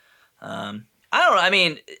 So, I don't know. I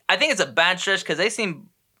mean, I think it's a bad stretch because they seem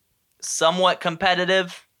somewhat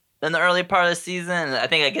competitive in the early part of the season. I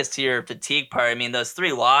think it gets to your fatigue part. I mean, those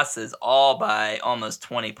 3 losses all by almost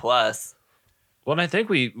 20 plus. Well, and I think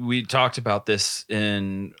we talked about this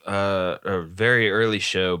in a very early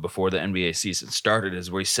show before the NBA season started, is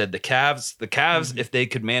where we said the Cavs, mm-hmm. if they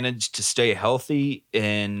could manage to stay healthy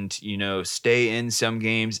and, stay in some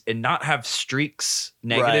games and not have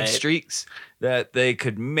negative streaks, that they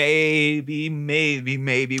could maybe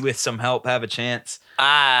with some help have a chance.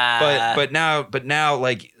 But now,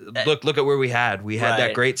 like, look at where we had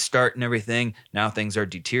that great start and everything. Now things are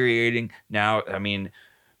deteriorating. Now, I mean,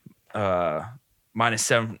 minus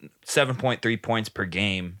 7.3 points per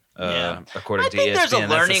game, according to ESPN. There's a learning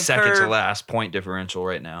That's the second curve. to last point differential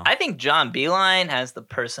right now. I think John Beilein has the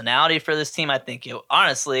personality for this team. I think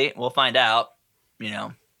honestly, we'll find out,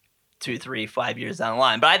 2, 3, 5 years down the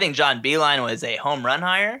line. But I think John Beilein was a home run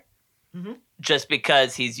hire, just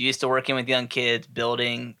because he's used to working with young kids,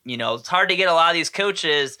 building. It's hard to get a lot of these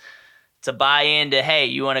coaches to buy into, hey,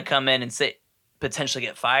 you want to come in and potentially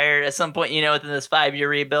get fired at some point, within this 5-year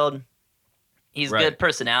rebuild. He's good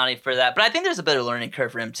personality for that. But I think there's a better learning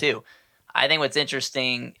curve for him, too. I think what's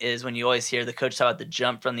interesting is when you always hear the coach talk about the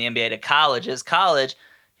jump from the NBA to college. Is college,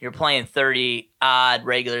 you're playing 30-odd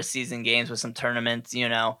regular season games with some tournaments,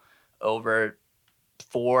 over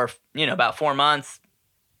about 4 months,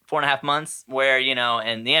 4.5 months, where,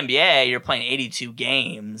 in the NBA, you're playing 82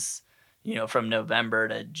 games, from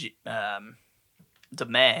November to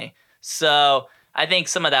May. So I think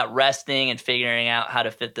some of that resting and figuring out how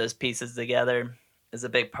to fit those pieces together is a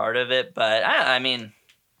big part of it. But I mean,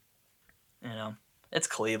 it's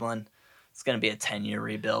Cleveland. It's going to be a 10-year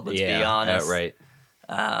rebuild. Let's be honest. Right.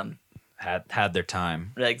 Had their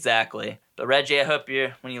time. Exactly. But Reggie, I hope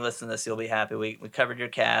when you listen to this, you'll be happy. We covered your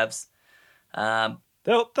Cavs. They'll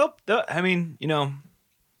I mean,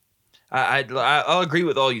 I'll agree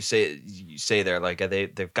with all you say there. Like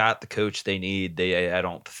they've got the coach they need. I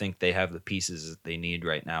don't think they have the pieces that they need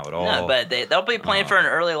right now at all. No, but they'll be playing for an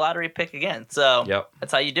early lottery pick again. So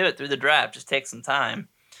That's how you do it through the draft. Just take some time.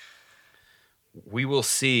 We will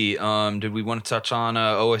see. Did we want to touch on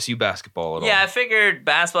OSU basketball at all? Yeah, I figured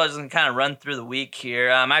basketball is going to kind of run through the week here.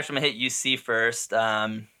 I'm actually going to hit UC first.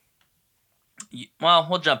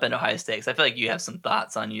 We'll jump into Ohio State, 'cause I feel like you have some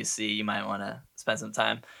thoughts on UC. You might want to spend some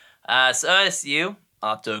time. So OSU,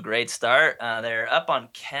 off to a great start. They're up on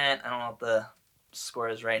Kent. I don't know what the score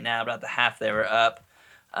is right now, but at the half they were up.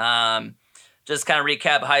 Just kind of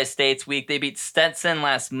recap Ohio State's week. They beat Stetson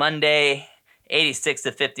last Monday,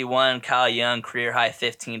 86-51. Kyle Young, career high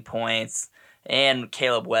 15 points. And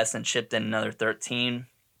Caleb Wesson chipped in another 13.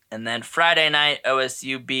 And then Friday night,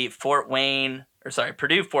 OSU beat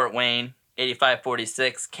Purdue Fort Wayne,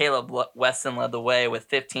 85-46. Caleb Wesson led the way with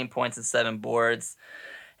 15 points and 7 boards.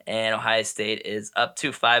 And Ohio State is up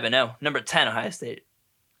to 5-0. Number 10, Ohio State,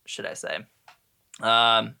 should I say.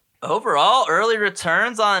 Overall, early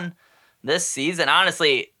returns on this season,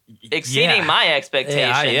 honestly, exceeding my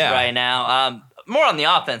expectations right now. More on the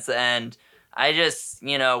offense end. I just,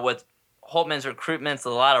 with Holtman's recruitments, a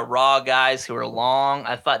lot of raw guys who are long.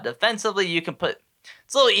 I thought defensively you can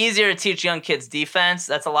it's a little easier to teach young kids defense.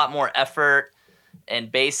 That's a lot more effort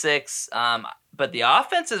and basics. But but the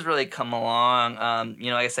offense has really come along.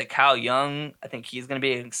 Like I said, Kyle Young, I think he's going to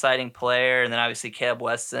be an exciting player. And then obviously Caleb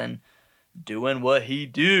Weston doing what he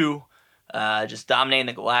do, just dominating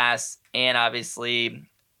the glass. And obviously,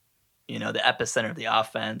 the epicenter of the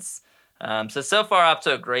offense. So far off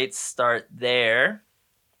to a great start there.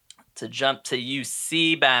 To jump to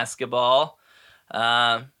UC basketball,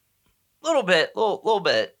 little bit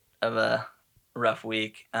of a rough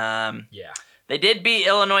week. They did beat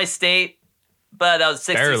Illinois State, but that was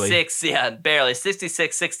 66. Barely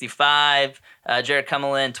 66-65. Jared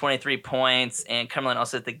Cumberland 23 points, and Cumberland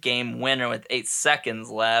also hit the game winner with 8 seconds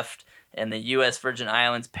left in the U.S. Virgin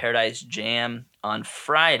Islands Paradise Jam on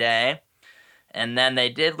Friday. And then they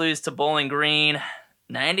did lose to Bowling Green,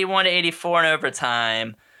 91-84 in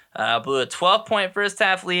overtime. Blew a 12-point first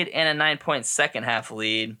half lead and a 9-point second half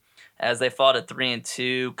lead as they fall to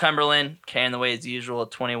 3-2. Cumberland carrying the way as usual,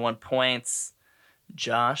 21 points.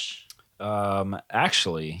 Josh?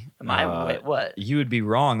 Actually, wait, what? You would be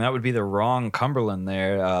wrong. That would be the wrong Cumberland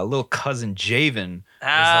there. Little cousin Javen.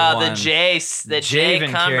 The J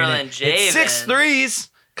Cumberland Javen. It's 6 threes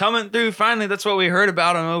coming through. Finally, that's what we heard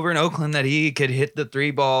about him over in Oakland, that he could hit the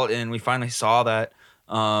 3-ball, and we finally saw that.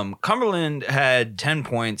 Cumberland had 10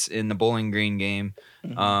 points in the Bowling Green game.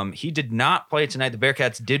 He did not play tonight. The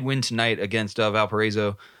Bearcats did win tonight against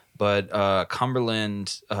Valparaiso, but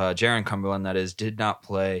Cumberland, Jaron Cumberland, that is, did not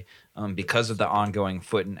play because of the ongoing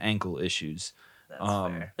foot and ankle issues. That's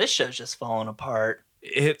fair. This show's just falling apart.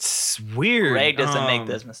 It's weird. Greg doesn't make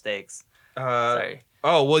those mistakes. Sorry.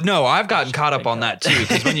 Oh, well, no, I've gotten caught up on that, too,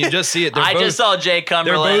 because when you just see it, I just saw Jay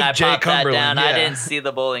Cumberland. I popped that down. Yeah. I didn't see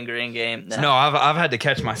the Bowling Green game. No, I've had to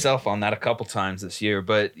catch myself on that a couple times this year.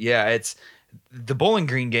 But, yeah, the Bowling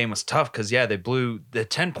Green game was tough because, they blew the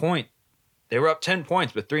 10-point. They were up 10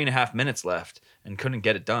 points with 3.5 minutes left and couldn't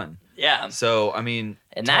get it done. Yeah. So, I mean,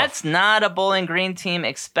 and tough. That's not a Bowling Green team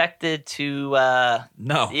expected to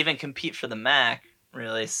even compete for the MAC,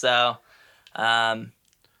 really. So,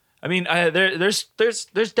 I mean, there's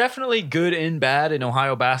definitely good and bad in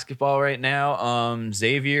Ohio basketball right now.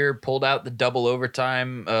 Xavier pulled out the double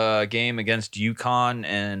overtime game against UConn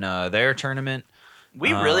in their tournament.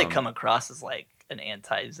 We really come across as like an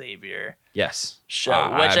anti-Xavier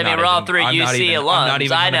show, which we're all three UC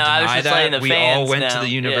alums. I know. I was just letting the fans know. We all went to the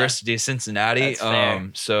University of Cincinnati.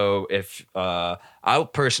 So if I'll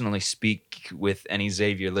personally speak with any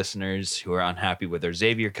Xavier listeners who are unhappy with their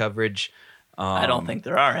Xavier coverage. I don't think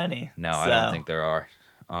there are any. No, I don't think there are.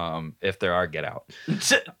 If there are, get out.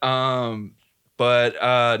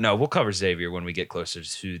 But no, we'll cover Xavier when we get closer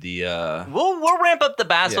to the. We'll ramp up the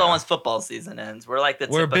basketball once football season ends. We're like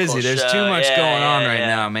we're busy. There's too much going on right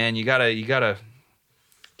now, man. You gotta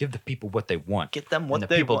give the people what they want. Get them what and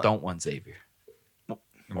they people want. don't want Xavier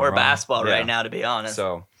or basketball right now, to be honest.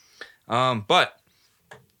 So, but.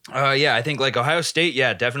 I think like Ohio State,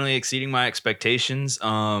 definitely exceeding my expectations.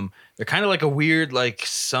 They're kind of like a weird, like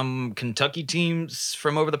some Kentucky teams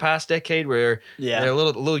from over the past decade where they're a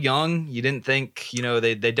little young. You didn't think,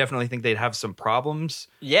 they definitely think they'd have some problems.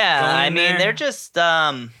 Yeah, I mean, they're just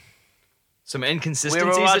some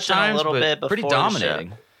inconsistencies we were at times, a little bit before pretty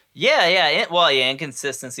dominating.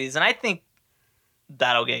 Inconsistencies, and I think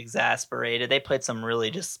that'll get exasperated. They played some really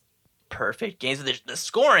just perfect games. The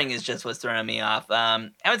scoring is just what's throwing me off. I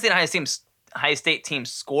haven't seen Ohio State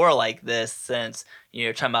teams score like this since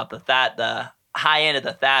you're talking about the high end of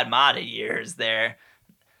the Thad Matta years there.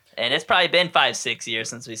 And it's probably been 5-6 years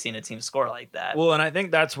since we've seen a team score like that. Well, and I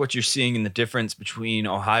think that's what you're seeing in the difference between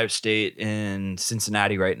Ohio State and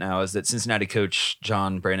Cincinnati right now is that Cincinnati coach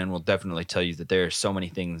John Brannen will definitely tell you that there are so many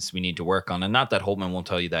things we need to work on. And not that Holtman won't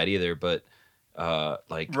tell you that either, but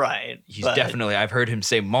he's definitely, I've heard him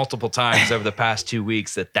say multiple times over the past 2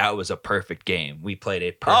 weeks that was a perfect game. We played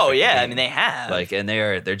a perfect game. I mean, they have. And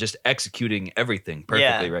they're just executing everything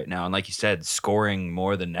perfectly right now. And like you said, scoring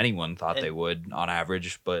more than anyone thought they would on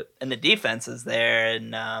average. And the defense is there.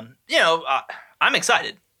 And, I'm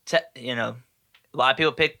excited. A lot of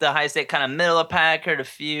people picked the Ohio State kind of middle of pack, heard a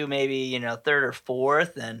few maybe, third or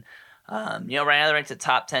fourth. And, right now they're ranked a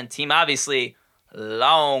top 10 team. Obviously,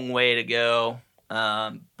 long way to go.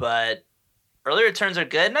 But early returns are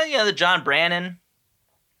good. Now, the John Brannen,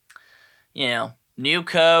 new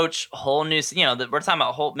coach, whole new, we're talking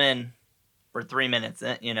about Holtman for 3 minutes,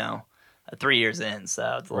 3 years in.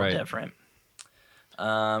 So it's a little different.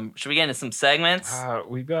 Should we get into some segments?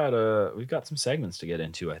 We've got some segments to get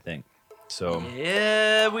into, I think. So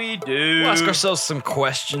yeah, we do. We'll ask ourselves some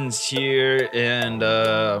questions here and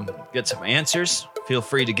get some answers. Feel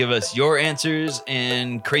free to give us your answers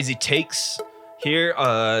and crazy takes here.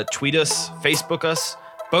 Tweet us, Facebook us,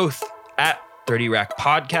 both at 30 Rack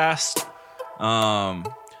Podcast.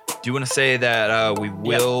 Do you want to say that we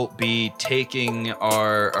will be taking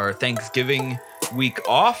our Thanksgiving week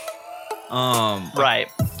off? Right.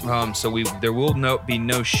 So there will be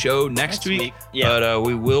no show next week. Yeah. But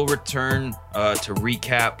we will return to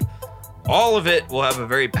recap all of it. We'll have a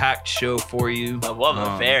very packed show for you. We'll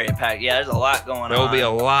have a very packed. Yeah, there's a lot going on. There will be a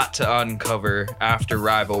lot to uncover after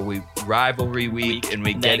rivalry week, and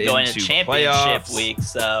we get going into championship playoffs week.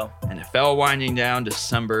 So NFL winding down.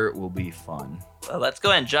 December will be fun. So let's go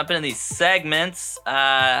ahead and jump into these segments.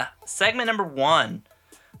 Segment number 1.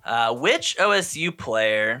 Which OSU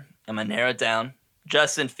player, I'm going to narrow it down,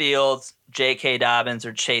 Justin Fields, J.K. Dobbins,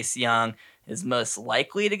 or Chase Young, is most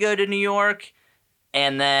likely to go to New York?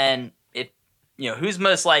 And then, who's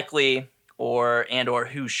most likely or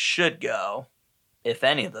who should go, if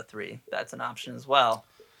any of the three? That's an option as well.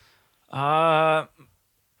 A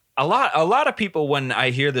lot of people, when I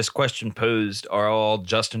hear this question posed, are all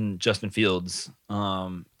Justin Fields.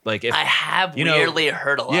 I have weirdly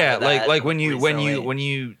heard a lot. Yeah, of that like when recently.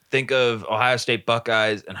 you think of Ohio State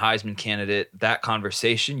Buckeyes and Heisman candidate, that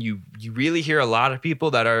conversation, you really hear a lot of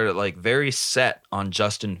people that are like very set on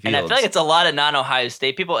Justin Fields. And I feel like it's a lot of non-Ohio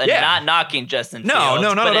State people, and not knocking Justin Fields.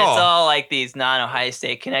 No, not but at all. It's all like these non-Ohio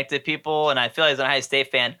State connected people, and I feel like as an Ohio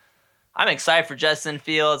State fan, I'm excited for Justin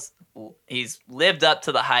Fields. He's lived up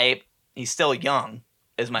to the hype. He's still young,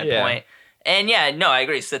 is my point. And I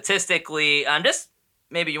agree. Statistically,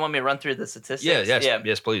 maybe you want me to run through the statistics?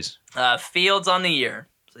 Yes, please. Fields on the year.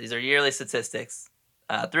 So these are yearly statistics.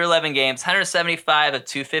 Through 11 games, 175 of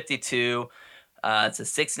 252. It's a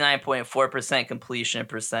 69.4% completion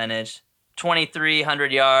percentage.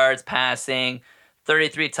 2,300 yards passing,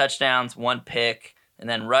 33 touchdowns, 1 pick, and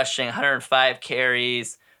then rushing 105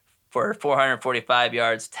 carries for 445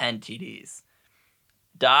 yards, 10 TDs.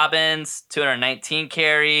 Dobbins, 219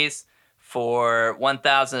 carries for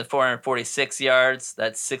 1,446 yards.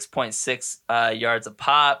 That's 6.6 yards a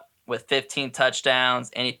pop with 15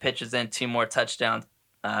 touchdowns. And he pitches in 2 more touchdowns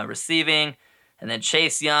receiving. And then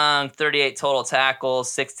Chase Young, 38 total tackles,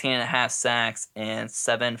 16.5 sacks, and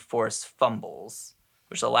 7 forced fumbles,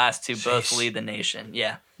 which the last 2 both lead the nation.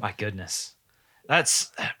 Yeah. My goodness. That's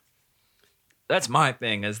my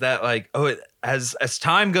thing, is that as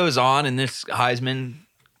time goes on in this Heisman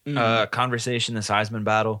conversation, this Heisman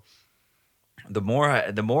battle, the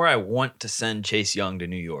more I want to send Chase Young to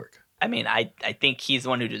New York. I mean, I think he's the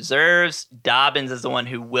one who deserves. Dobbins is the one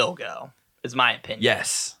who will go, is my opinion.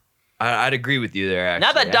 Yes. I'd agree with you there, actually.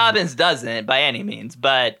 Not that Dobbins doesn't by any means,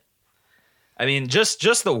 but I mean, just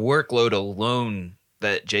the workload alone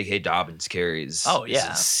that J.K. Dobbins carries is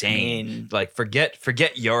insane.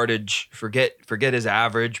 Forget yardage, forget his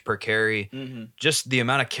average per carry. Mm-hmm. Just the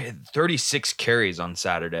amount of 36 carries on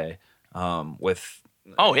Saturday with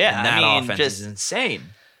that offense is insane.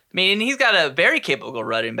 I mean, he's got a very capable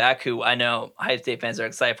running back who I know Ohio State fans are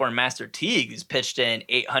excited for, Master Teague, who's pitched in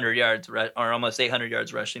 800 yards or almost 800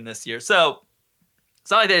 yards rushing this year. So it's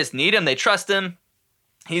not like they just need him. They trust him.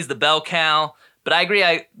 He's the bell cow. But I agree.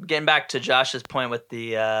 Getting back to Josh's point with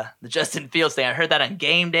the Justin Fields thing, I heard that on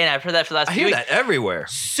game day, and I've heard that for the last few weeks. I hear that everywhere.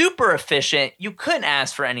 Super efficient. You couldn't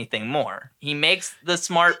ask for anything more. He makes the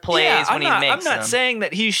smart plays when he makes them. I'm not saying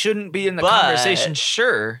that he shouldn't be in the conversation,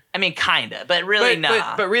 sure. I mean, kind of, but really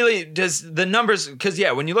not. But really, does the numbers, because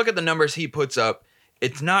when you look at the numbers he puts up,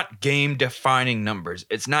 it's not game-defining numbers.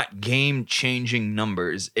 It's not game-changing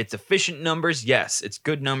numbers. It's efficient numbers, yes. It's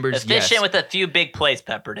good numbers, yes. Efficient with a few big plays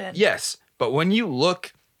peppered in. Yes. But when you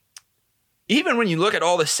look at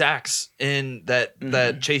all the sacks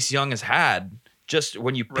that Chase Young has had, just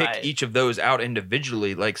when you pick each of those out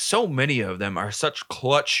individually, like so many of them are such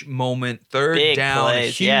clutch moment, third big down,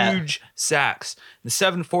 plays, huge sacks, the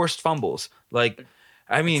 7 forced fumbles.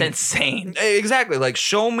 I mean, it's insane. Exactly.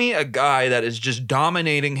 Show me a guy that is just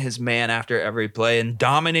dominating his man after every play and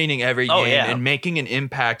dominating every game and making an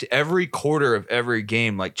impact every quarter of every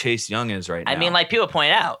game like Chase Young is right now. I mean, like people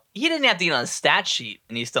point out, he didn't have to get on a stat sheet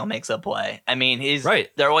and he still makes a play. I mean,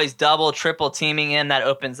 they're always double, triple teaming him. That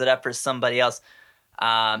opens it up for somebody else.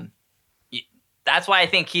 That's why I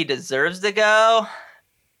think he deserves to go.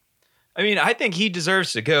 I mean, I think he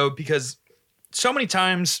deserves to go because so many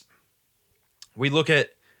times we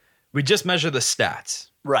just measure the stats.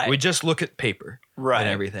 Right. We just look at paper. Right. And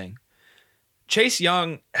everything. Chase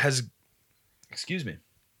Young has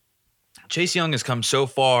come so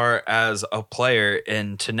far as a player,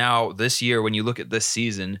 and to now this year, when you look at this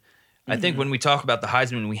season, I think when we talk about the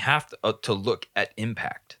Heisman, we have to look at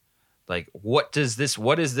impact. What is this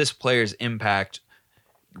player's impact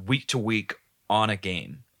week to week on a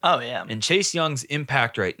game? Oh, yeah. And Chase Young's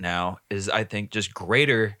impact right now is, I think, just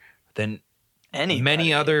greater than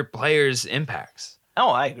many other players' impacts. Oh,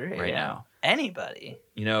 I agree. Right now. Anybody.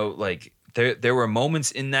 You know, like there were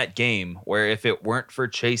moments in that game where if it weren't for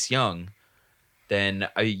Chase Young, then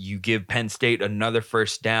you give Penn State another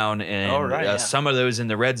first down, and some of those in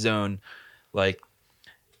the red zone, like,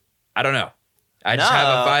 I don't know. I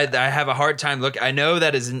have a hard time I know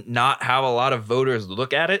that is not how a lot of voters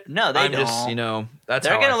look at it. No, they don't. Just, that's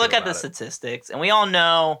they're going to look at the statistics, and we all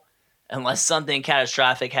know, unless something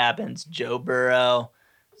catastrophic happens, Joe Burrow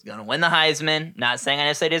is going to win the Heisman. Not saying I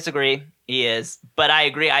necessarily disagree. He is. But I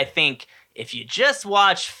agree. I think if you just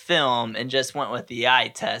watch film and just went with the eye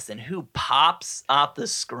test and who pops off the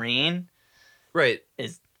screen, right,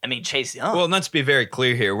 is Chase Young. Well, let's be very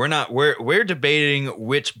clear here. We're debating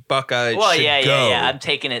which Buckeye should go. Yeah. I'm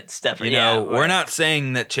taking it step. We're not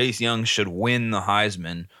saying that Chase Young should win the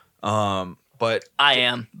Heisman. But I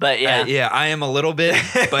am. But yeah, I am a little bit.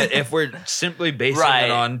 But if we're simply basing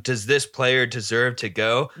it on does this player deserve to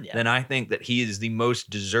go, then I think that he is the most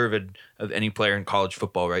deserved of any player in college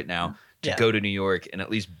football right now to go to New York and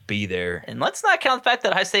at least be there. And let's not count the fact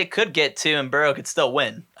that Ohio State could get to and Burrow could still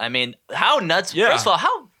win. I mean, how nuts? Yeah. First of all,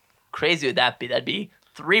 how crazy would that be? That'd be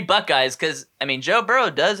 3 Buckeyes because, Joe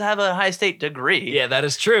Burrow does have a Ohio State degree. Yeah, that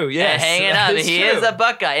is true. Yes. Hanging up. He is a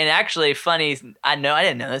Buckeye. And actually, funny, I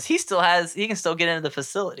didn't know this. He can still get into the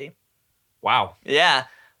facility. Wow. Yeah.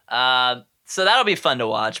 So that'll be fun to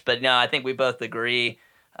watch. But no, I think we both agree.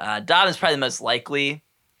 Dobbins probably the most likely.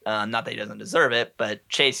 Not that he doesn't deserve it, but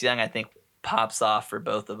Chase Young, I think, pops off for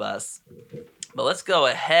both of us. But let's go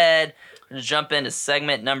ahead and jump into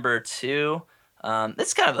segment number 2. This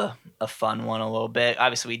is kind of a fun one a little bit.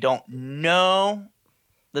 Obviously, we don't know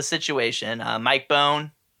the situation. Mike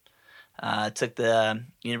Bohn took the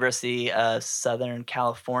University of Southern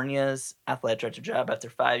California's athletic director job after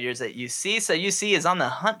 5 years at UC. So UC is on the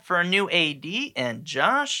hunt for a new AD. And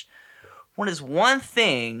Josh, what is one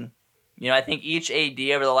thing, I think each AD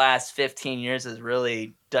over the last 15 years has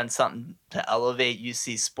really done something to elevate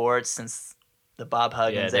UC sports since the Bob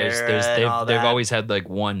Huggins era. They've always had like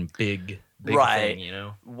one big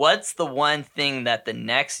thing, What's the one thing that the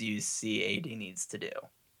next UC AD needs to do?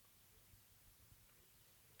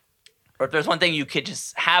 Or if there's one thing you could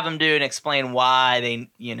just have them do and explain why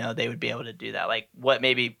they would be able to do that. Like what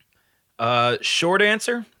maybe? Short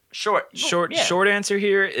answer. Short answer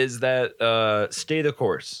here is that stay the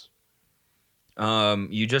course.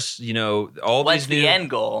 You just all what's these new the end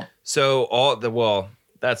goal? So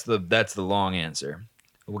that's the long answer.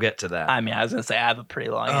 We'll get to that. I was gonna say I have a pretty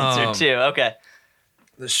long answer too. Okay.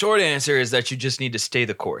 The short answer is that you just need to stay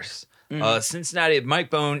the course. Cincinnati, Mike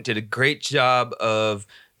Bohn did a great job of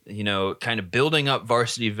kind of building up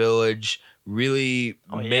Varsity Village, really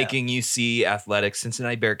making UC athletics,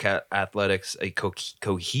 Cincinnati Bearcat athletics, a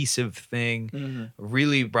cohesive thing.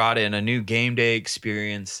 Really brought in a new game day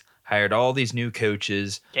experience. Hired all these new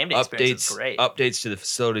coaches. Game day experience is great. Updates to the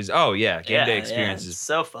facilities. Oh yeah, game day experience is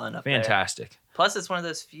so fun. Fantastic. There. Plus, it's one of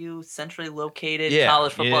those few centrally located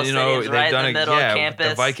college football stadiums right in the middle of campus.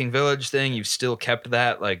 The Viking Village thing, you've still kept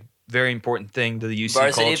that very important thing to the UC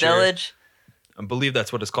Varsity culture. Village. I believe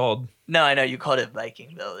that's what it's called. No, I know you called it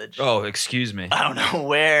Viking Village. Oh, excuse me. I don't know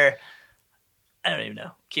where. I don't even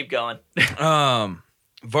know. Keep going. The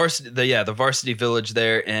Varsity Village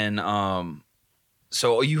there, and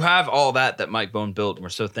so you have all that Mike Bohn built, and we're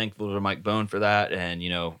so thankful to Mike Bohn for that, and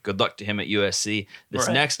good luck to him at USC. This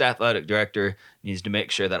next athletic director needs to make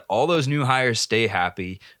sure that all those new hires stay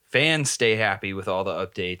happy, fans stay happy with all the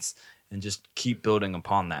updates, and just keep building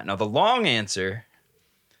upon that. Now, the long answer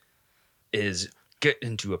is get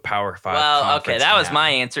into a Power 5 conference. Okay, that was my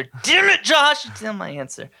answer. Damn it, Josh! You steal my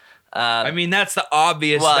answer. That's the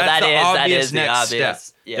obvious. Well, that's the obvious next step.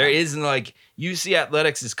 Yeah. There isn't UC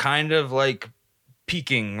athletics is kind of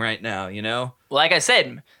peaking right now, Well, like I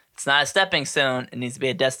said, it's not a stepping stone. It needs to be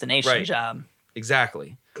a destination job.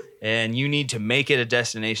 Exactly. And you need to make it a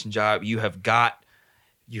destination job. You have got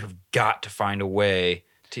to find a way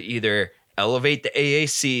to either elevate the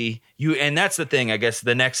AAC. And that's the thing, I guess,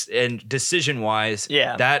 the next, and decision-wise,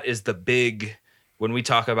 that is the big, when we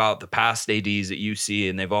talk about the past ADs at UC,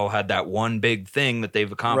 and they've all had that one big thing that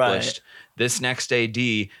they've accomplished. This next AD,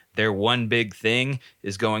 their one big thing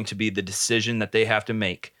is going to be the decision that they have to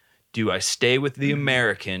make. Do I stay with the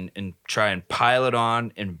American and try and pile it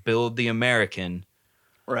on and build the American?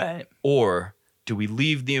 Right. Or do we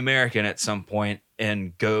leave the American at some point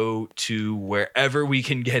and go to wherever we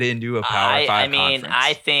can get into a Power 5 conference?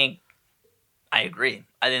 I agree.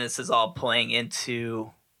 I think this is all playing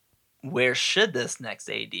into where should this next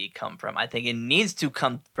AD come from. I think it needs to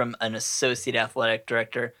come from an associate athletic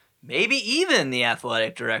director, maybe even the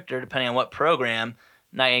athletic director, depending on what program,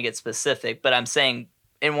 not going to get specific, but I'm saying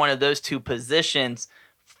in one of those two positions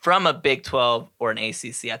from a Big 12 or an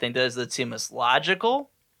ACC. I think those are the two most logical,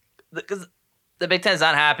 because the Big Ten is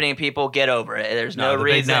not happening. People, get over it. There's no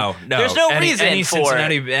reason. There's no reason for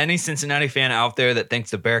it. Any Cincinnati fan out there that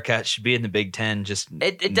thinks the Bearcats should be in the Big Ten, just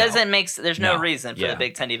it doesn't make. There's no reason for the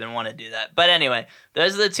Big Ten to even want to do that. But anyway,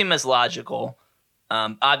 those are the two most logical.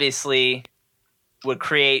 Obviously, would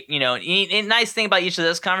create, a nice thing about each of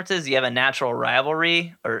those conferences. You have a natural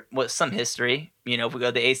rivalry or some history. If we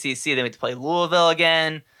go to the ACC, then we have to play Louisville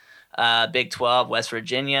again. Big 12, West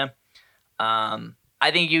Virginia. I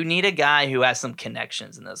think you need a guy who has some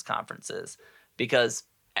connections in those conferences, because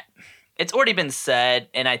it's already been said,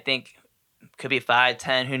 and I think could be 5,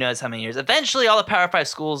 10, who knows how many years. Eventually, all the Power 5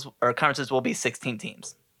 schools or conferences will be 16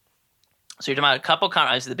 teams. So you're talking about a couple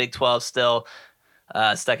conferences. The Big 12 still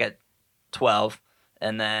stuck at 12.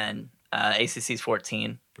 And then ACC's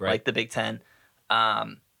 14, right, like the Big Ten.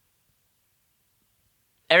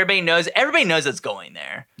 Everybody knows it's going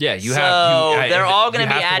there. Yeah, they're all going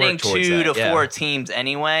to be adding 2 to 4 yeah. teams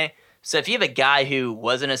anyway. So if you have a guy who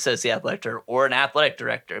was an associate athletic director or an athletic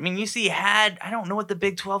director, I mean, I don't know what the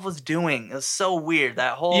Big 12 was doing. It was so weird.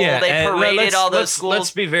 That whole, they paraded all those schools. Let's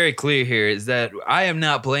be very clear here, is that I am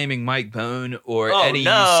not blaming Mike Bone or any UC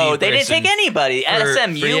no, they didn't take anybody.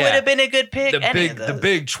 SMU would have been a good pick. The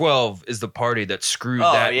Big 12 is the party that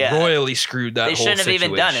royally screwed that whole situation. They shouldn't have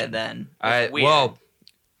even done it then.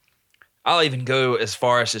 I'll even go as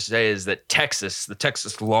far as to say is that the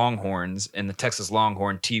Texas Longhorns and the Texas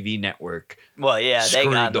Longhorn TV network they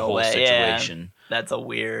got the whole situation. Yeah, that's a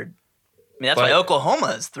weird... that's why Oklahoma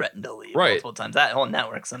has threatened to leave multiple times. That whole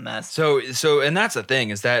network's a mess. So, and that's the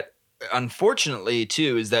thing, is that unfortunately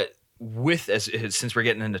too, is that since we're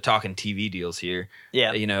getting into talking TV deals here,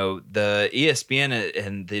 the ESPN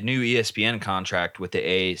and the new ESPN contract with the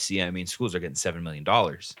AAC, I mean, schools are getting $7 million.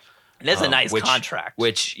 It is a nice contract.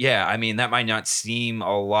 That might not seem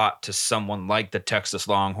a lot to someone like the Texas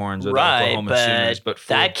Longhorns or the Oklahoma Sooners, but for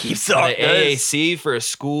that keeps the AAC, for a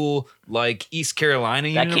school like East Carolina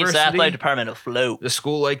University, keeps the athletic department afloat. A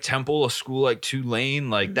school like Temple, a school like Tulane,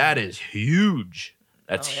 that is huge.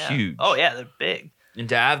 That's huge. Oh yeah, they're big. And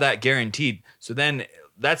to have that guaranteed, so then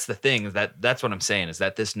that's the thing, that's what I'm saying, is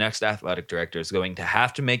that this next athletic director is going to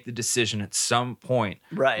have to make the decision at some point,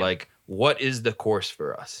 right? Like, what is the course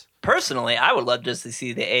for us? Personally, I would love just to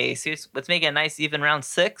see the AAC. Let's make it a nice even round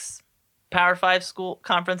 6 Power 5 school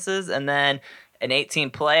conferences, and then an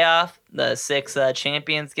 18 playoff. The 6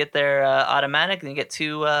 champions get their automatic, and you get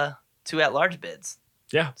 2 at-large bids.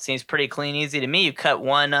 Yeah. Seems pretty clean, easy to me. You cut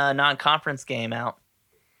 1 non-conference game out.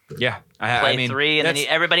 Yeah, I mean, 3, and then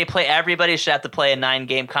everybody should have to play a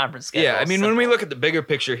 9-game conference schedule. Yeah, I mean, when we look at the bigger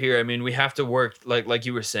picture here, I mean, we have to work like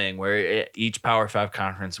you were saying, where each Power 5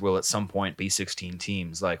 conference will at some point be 16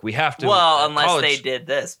 teams. Like, we have to. Well, unless they did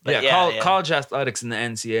this, but college athletics and the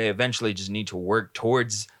NCAA eventually just need to work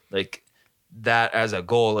towards that as a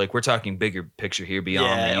goal. Like, we're talking bigger picture here beyond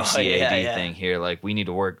the UCAD thing here. Like, we need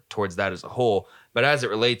to work towards that as a whole. But as it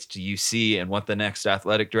relates to UC and what the next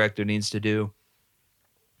athletic director needs to do.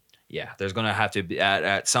 Yeah, there's going to have to be,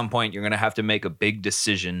 at some point, you're going to have to make a big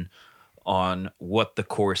decision on what the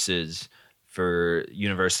course is for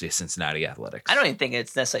University of Cincinnati athletics. I don't even think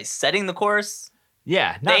it's necessarily setting the course.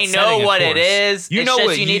 Yeah, they know what it is. You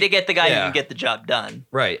need to get the guy who can get the job done.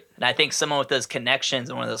 Right. And I think someone with those connections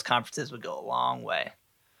in one of those conferences would go a long way.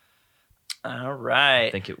 All right.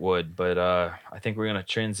 I think it would, but I think we're going to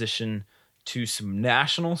transition to some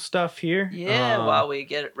national stuff here. Yeah, while we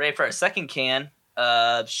get ready for our second can.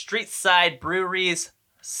 Street Side Brewery's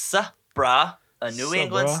Sabra, a New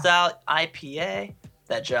England style IPA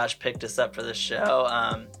that Josh picked us up for the show.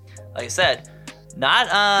 Like I said,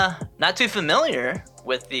 not too familiar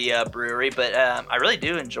with the brewery, but I really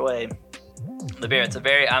do enjoy the beer.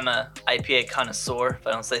 I'm a IPA connoisseur, if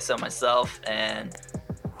I don't say so myself, and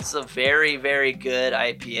it's a very, very good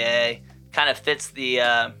IPA. Kind of fits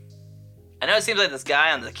the I know it seems like this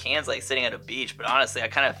guy on the can's like sitting at a beach, but honestly, I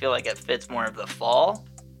kind of feel like it fits more of the fall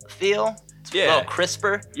feel. It's a little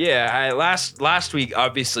crisper. Yeah, last week,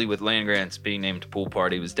 obviously, with Land Grants being named Pool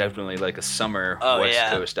Party, was definitely like a summer West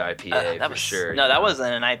Coast IPA for sure. No, that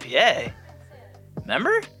wasn't an IPA.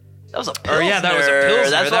 Remember? That was a Pilsner. Or that was a Pilsner.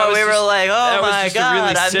 That's why we were like, oh my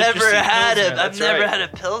God, I've never had a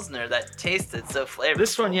Pilsner that tasted so flavorful.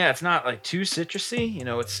 This one, it's not like too citrusy.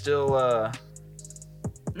 It's still...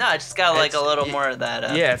 No, it just got like a little more of that.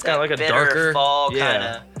 It's got like a bitter darker fall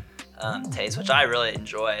kind of taste, which I really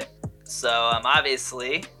enjoy. So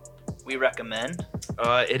obviously, we recommend.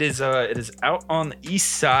 It is out on the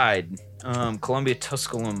east side, Columbia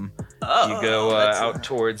Tusculum Oh, You go out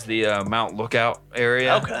towards the Mount Lookout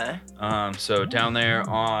area. Okay. So down there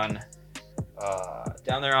on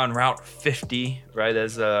Route 50, right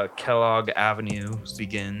as Kellogg Avenue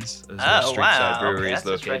begins, is where Streetside Brewery okay, is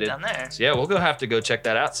that's just located. right down there. So yeah, we'll have to go check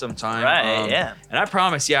that out sometime. Right. Yeah. And I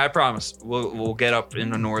promise, we'll get up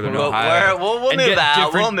into Northern Ohio. We'll and move get out.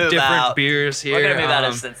 Different, We'll move different out. beers here. We're gonna move out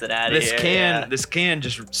of Cincinnati. This can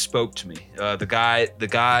just spoke to me. The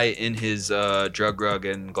guy in his drug rug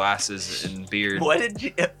and glasses and beard. What did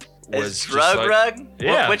you? Was Is drug rug?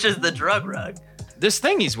 Yeah. Which is the drug rug? This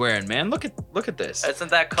thing he's wearing, man. Look at this.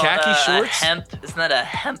 Isn't that called khaki shorts? hemp? Isn't that a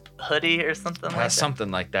hemp hoodie or something like that?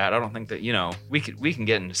 Something like that. I don't think that we can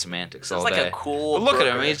get into semantics all It's like day. a cool. But look at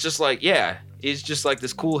him. burger. He's just like he's just like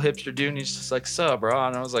this cool hipster dude. And he's just like, "Suh, bro,"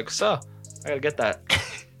 and I was like, "Suh, I gotta get that."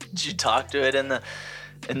 Did you talk to it in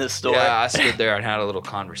the store? Yeah, I stood there and had a little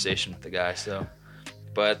conversation with the guy. So,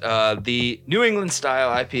 but the New England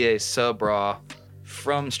style IPA Sub Raw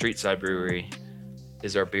from Streetside Brewery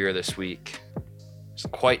is our beer this week. It's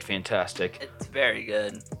quite fantastic. It's very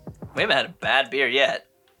good. We haven't had a bad beer yet.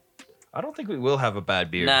 I don't think we will have a bad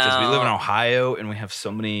beer because we live in Ohio and we have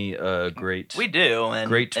so many great We do, and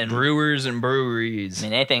great and, brewers and breweries. I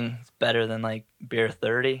mean, anything's better than like beer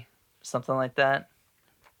 30, something like that.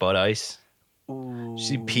 Bud Ice. Ooh.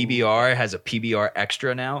 See, PBR has a PBR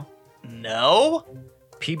Extra now. No.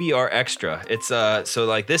 PBR Extra. It's so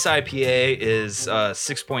like this IPA is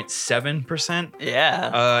 6.7%.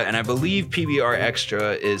 Yeah. And I believe PBR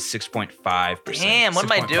Extra is 6.5%. Damn, what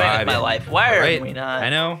am I doing with my life? Why are we not? I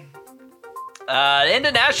know.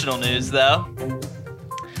 International news though.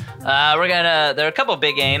 There are a couple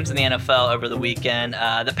big games in the NFL over the weekend.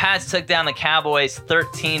 The Pats took down the Cowboys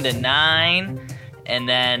 13-9, and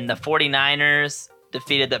then the 49ers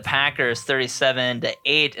defeated the Packers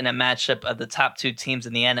 37-8 in a matchup of the top two teams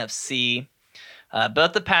in the NFC.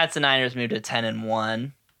 Both the Pats and Niners moved to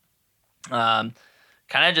 10-1. Kind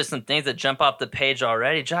of just some things that jump off the page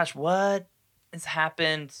already. Josh, what has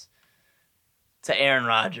happened to Aaron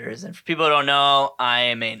Rodgers? And for people who don't know, I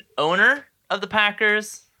am an owner of the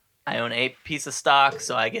Packers. I own a piece of stock,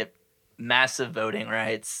 so I get massive voting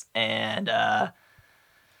rights. And I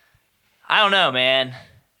don't know, man.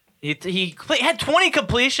 He had 20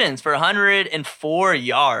 completions for 104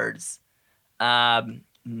 yards.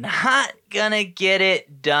 Not gonna get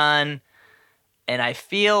it done. And I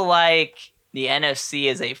feel like the NFC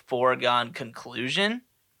is a foregone conclusion.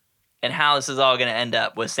 And how this is all gonna end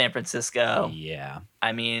up with San Francisco. Yeah.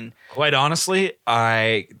 I mean, quite honestly,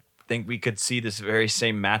 I think we could see this very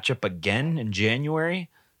same matchup again in January.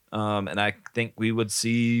 And I think we would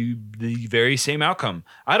see the very same outcome.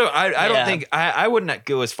 I don't think I wouldn't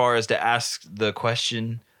go as far as to ask the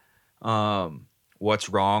question, what's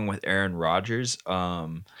wrong with Aaron Rodgers? I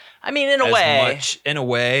mean, in a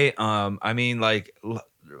way. I mean, like,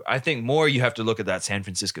 I think more you have to look at that San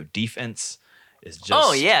Francisco defense is just.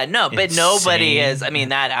 Oh yeah, no, but insane. nobody is. I mean,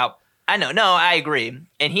 that out. I know. No, I agree.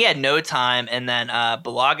 And he had no time. And then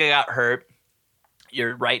Bulaga got hurt.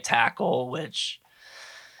 Your right tackle, which.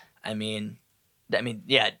 I mean,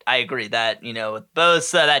 yeah, I agree that, with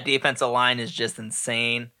both that defensive line is just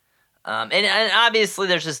insane. And obviously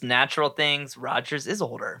there's just natural things. Rodgers is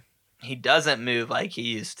older. He doesn't move like he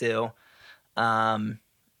used to. But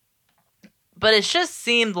it just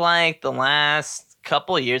seemed like the last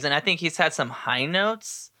couple of years, and I think he's had some high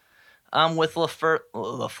notes with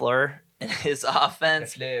LaFleur in his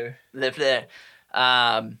offense. LaFleur.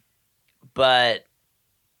 But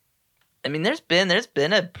I mean, there's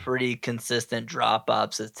been a pretty consistent drop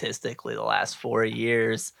off statistically the last 4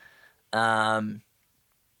 years. But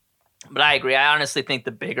I agree. I honestly think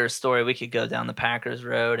the bigger story, we could go down the Packers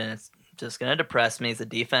road, and it's just going to depress me as the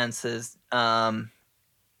defense is, started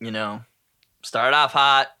off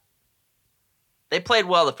hot. They played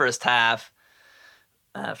well the first half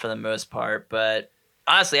for the most part. But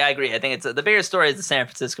honestly, I agree. I think the bigger story is the San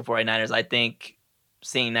Francisco 49ers. I think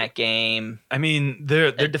seeing that game. I mean,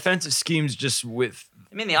 their defensive schemes just with.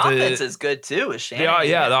 I mean, the offense is good too. With Shannon.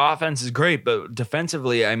 Yeah, the offense is great, but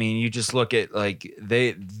defensively, I mean, you just look at like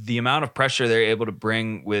the amount of pressure they're able to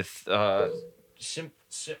bring with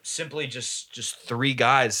simply just three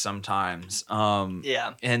guys sometimes.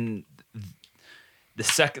 And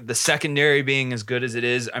the secondary being as good as it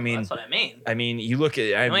is, I mean, that's what I mean. I mean, you look at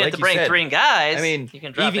you like have to bring three guys. I mean, you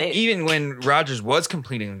can drop even when Rodgers was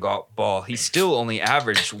completing the ball, he still only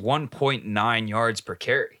averaged 1.9 yards per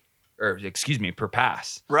carry, or per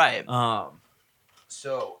pass. Right.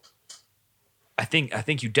 So I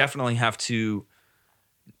think you definitely have to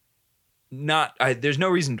not. There's no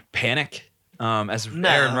reason to panic. As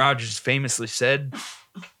Aaron Rodgers famously said,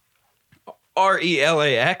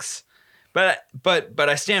 RELAX. But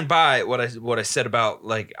I stand by what I said about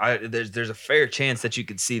like there's a fair chance that you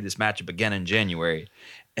could see this matchup again in January.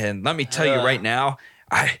 And let me tell you right now,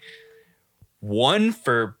 one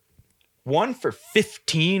for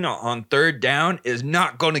 15 on third down is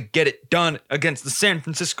not going to get it done against the San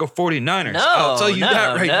Francisco 49ers. I'll tell you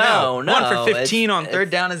that right now. 1 for 15 on third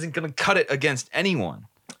down isn't going to cut it against anyone.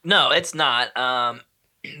 No, it's not. I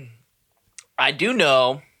do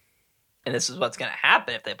know, and this is what's going to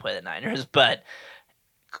happen if they play the Niners, but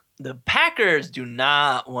the Packers do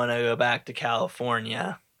not want to go back to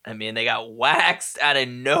California. I mean, they got waxed out of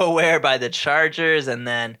nowhere by the Chargers, and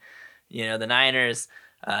then, the Niners,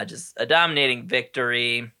 just a dominating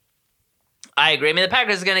victory. I agree. I mean, the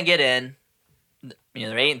Packers are going to get in.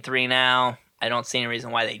 They're 8-3 now. I don't see any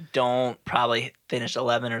reason why they don't probably finish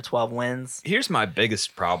 11 or 12 wins. Here's my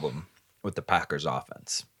biggest problem with the Packers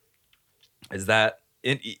offense is that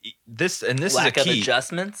this lack is a key. Of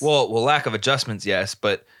adjustments? Well, lack of adjustments, yes,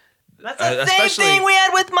 but that's the same thing we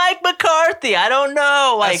had with Mike McCarthy. I don't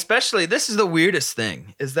know. Especially, this is the weirdest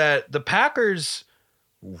thing, is that the Packers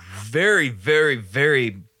very, very,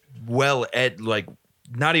 very well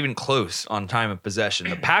not even close on time of possession.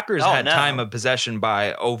 The Packers had time of possession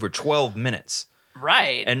by over 12 minutes.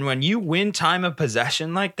 Right. And when you win time of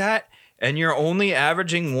possession like that, and you're only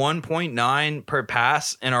averaging 1.9 per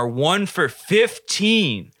pass and are 1 for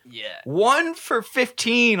 15. Yeah. 1 for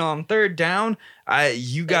 15 on third down.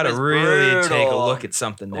 You got to really take a look at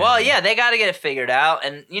something there. Well, yeah, they got to get it figured out.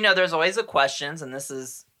 And, there's always the questions, and this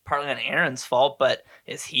is partly on Aaron's fault, but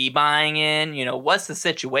is he buying in? What's the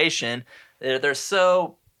situation? They're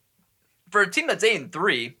so, for a team that's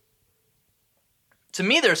 8-3, to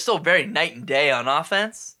me, they're still very night and day on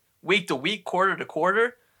offense, week to week, quarter to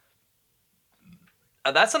quarter.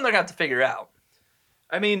 That's something they're going to have to figure out.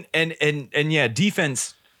 I mean, and yeah,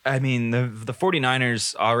 defense, I mean, the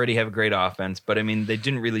 49ers already have a great offense, but I mean, they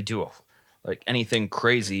didn't really do anything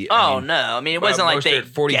crazy. No. I mean, it wasn't like they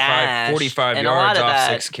 45 yards off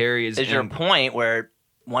 6 carries. Is your point where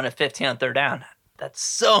 1 of 15 on third down? That's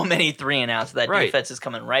so many 3-and-outs. That defense is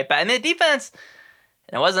coming right back. I mean, the defense,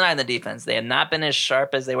 and it wasn't on the defense. They have not been as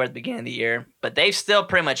sharp as they were at the beginning of the year, but they've still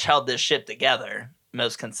pretty much held this ship together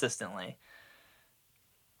most consistently.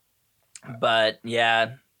 But,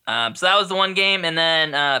 yeah, so that was the one game. And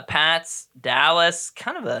then Pats, Dallas,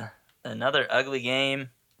 kind of another ugly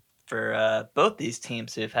game for both these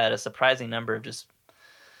teams who've had a surprising number of just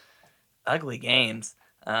ugly games.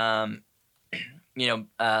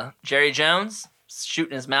 Jerry Jones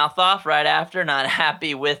shooting his mouth off right after, not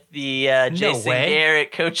happy with the Jason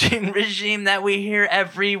Garrett coaching regime that we hear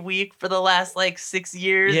every week for the last 6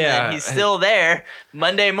 years. Yeah, and he's still there.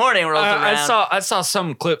 Monday morning rolls around. I saw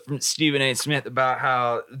some clip from Stephen A. Smith about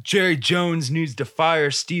how Jerry Jones needs to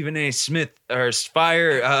fire Stephen A. Smith or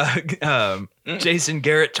fire Jason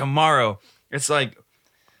Garrett tomorrow. It's like,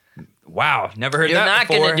 wow, never heard that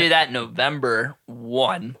before. You're not going to do that November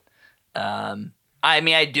 1. I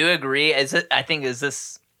mean, I do agree. Is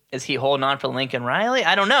he holding on for Lincoln Riley?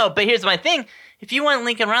 I don't know. But here's my thing. If you want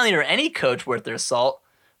Lincoln Riley or any coach worth their salt,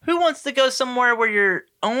 who wants to go somewhere where your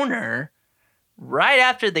owner, right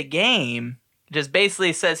after the game, just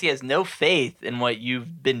basically says he has no faith in what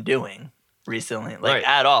you've been doing recently?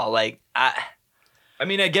 At all. I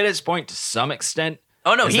mean, I get his point to some extent.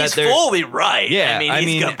 Oh, no, he's fully right. Yeah,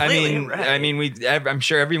 he's completely right. I mean, I'm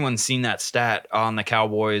sure everyone's seen that stat on the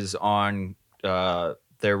Cowboys on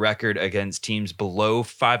their record against teams below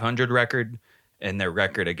 500 record and their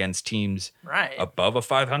record against teams above a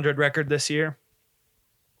 500 record this year.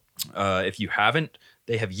 If you haven't,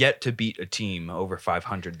 they have yet to beat a team over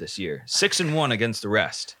 500 this year. 6-1 against the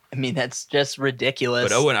rest. I mean, that's just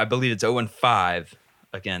ridiculous. But I believe it's 0-5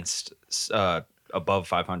 against above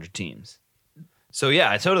 500 teams. So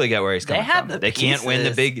yeah, I totally get where he's coming from. They can't win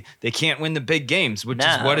the big games, which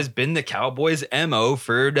is what has been the Cowboys' MO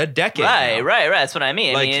for a decade. Right. That's what I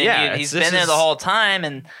mean. He's been there the whole time,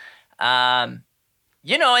 and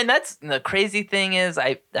and that's the crazy thing is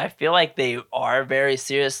I feel like they are very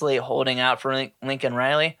seriously holding out for Lincoln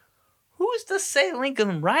Riley. Who's to say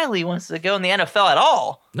Lincoln Riley wants to go in the NFL at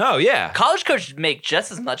all? No, yeah. College coaches make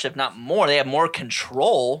just as much, if not more. They have more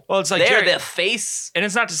control. Well, it's like they're the face. And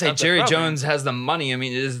it's not to say Jerry Jones has the money. I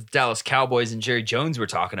mean, it is Dallas Cowboys and Jerry Jones we're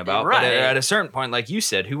talking about. Right. But at a certain point, like you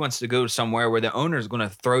said, who wants to go somewhere where the owner is going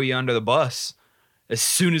to throw you under the bus as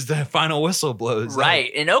soon as the final whistle blows?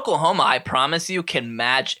 Right. In Oklahoma, I promise you, can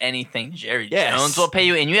match anything Jerry Jones will pay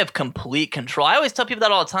you, and you have complete control. I always tell people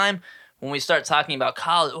that all the time. When we start talking about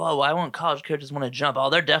college, why won't college coaches want to jump?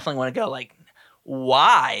 Oh, they're definitely want to go.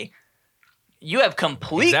 Why? you have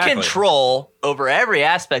complete Exactly. control over every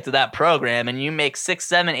aspect of that program, and you make $6,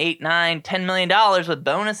 $7, $8, $9, $10 million with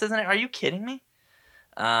bonuses in it. Are you kidding me?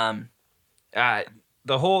 I'm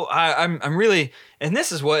really, and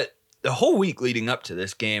this is what the whole week leading up to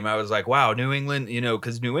this game, I was like, wow, New England,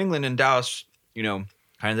 because New England and Dallas, kind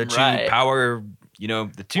of the two Right. power, the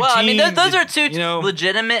two Well, teams. I mean, those are two know,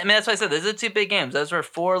 legitimate. I mean, that's why I said those are two big games. Those were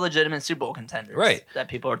 4 legitimate Super Bowl contenders, Right. That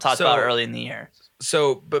people were talking So- about early in the year.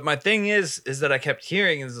 So, but my thing is that I kept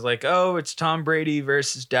hearing is like, oh, it's Tom Brady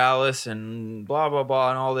versus Dallas and blah blah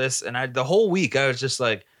blah and all this, and the whole week I was just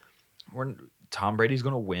like, Tom Brady's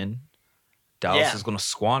gonna win, Dallas is gonna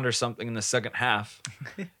squander something in the second half.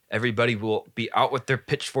 Everybody will be out with their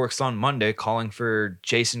pitchforks on Monday, calling for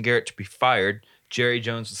Jason Garrett to be fired. Jerry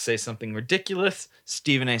Jones will say something ridiculous.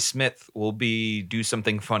 Stephen A. Smith will do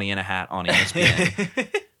something funny in a hat on ESPN.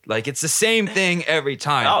 Like, it's the same thing every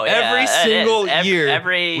time. Oh, yeah, every it single is. year,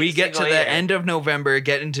 we get to single the year. end of November,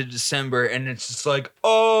 get into December, and it's just like,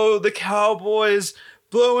 oh, the Cowboys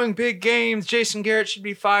blowing big games. Jason Garrett should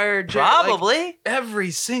be fired. Probably. Like, every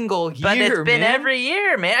single year, But it's been man. every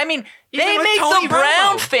year, man. I mean, Even they with make Tony the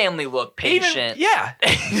Brown Romo. family look patient. Yeah.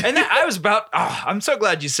 And I was I'm so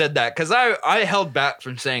glad you said that, because I held back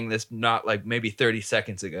from saying this not like maybe 30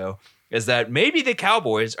 seconds ago, is that maybe the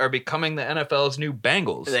Cowboys are becoming the NFL's new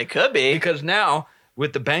Bengals. They could be. Because now,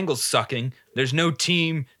 with the Bengals sucking, there's no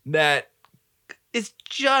team that is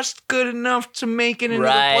just good enough to make it into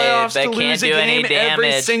Right, the playoffs that to can't lose a do any game every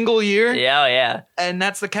damage. single year. Yeah, yeah. And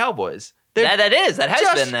that's the Cowboys. They're That has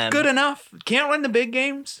just been them. good enough. Can't win the big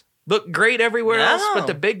games. Look great everywhere else, No. but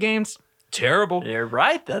the big games, terrible. You're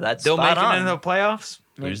right, though. That's They'll spot make on. it into the playoffs.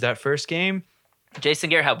 Lose that first game. Jason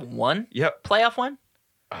Garrett have one Yep. playoff win?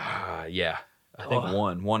 Yeah. I think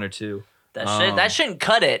Oh. one or two. That shouldn't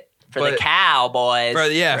cut it for the but- Cowboys. For right?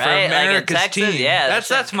 America's like in Texas, team. Yeah, that's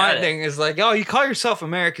shouldn't my cut it. thing. Is like, oh, you call yourself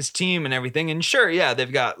America's team and everything, and sure, yeah,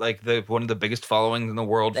 they've got like one of the biggest followings in the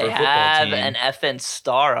world for They a football have team. an effing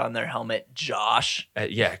star on their helmet, Josh.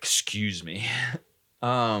 Yeah, excuse me.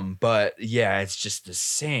 But yeah, it's just the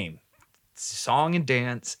same song and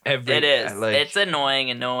dance every. It is. Like, It's annoying,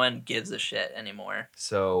 and no one gives a shit anymore.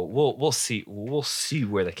 so we'll see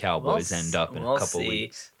where the Cowboys end up in a couple see.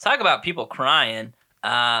 weeks. Talk about people crying.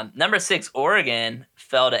 Number 6, Oregon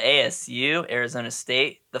fell to ASU, Arizona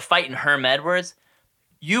State. The fighting Herm Edwards.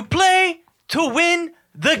 You play to win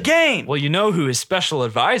the game. Well, you know who his special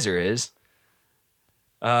advisor is.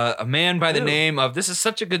 A man by the Who? name of, this is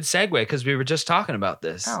such a good segue because we were just talking about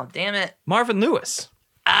this. Oh, damn it. Marvin Lewis.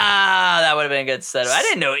 That would have been a good setup. I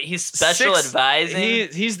didn't know he's special advising.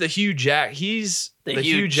 He's the Hugh He's The the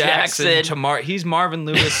Hugh Hugh Jackson. Jackson. He's Marvin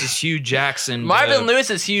Lewis's Hugh Jackson. Marvin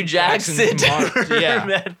Lewis is Hugh Jackson.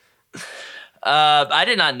 Yeah. I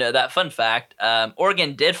did not know that. Fun fact.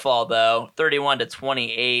 Oregon did fall, though,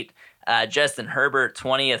 31-28. Justin Herbert,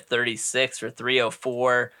 20 of 36 for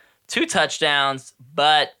 304. 2 touchdowns,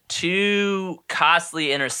 but 2 costly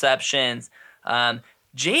interceptions.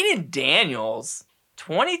 Jaden Daniels,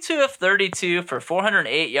 22 of 32 for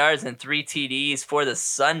 408 yards and 3 TDs for the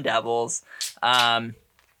Sun Devils. Damn,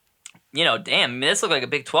 this looked like a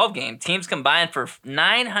Big 12 game. Teams combined for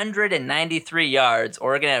 993 yards.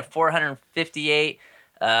 Oregon had 458.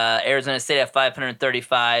 Arizona State had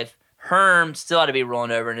 535. Herm still had to be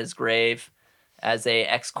rolling over in his grave as a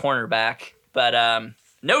ex-cornerback. But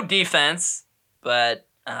no defense. But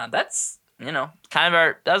that's, kind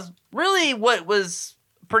of that's really what was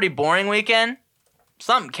a pretty boring weekend.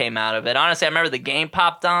 Something came out of it. Honestly, I remember the game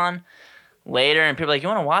popped on later, and people were like, you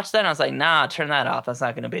want to watch that? And I was like, nah, turn that off. That's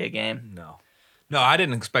not going to be a game. No, I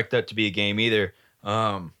didn't expect that to be a game either.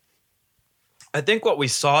 I think what we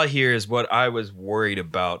saw here is what I was worried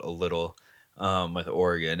about a little with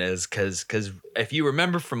Oregon, is because if you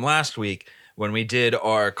remember from last week when we did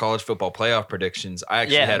our college football playoff predictions, I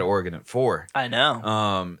actually had Oregon at 4. I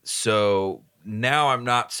know. So now I'm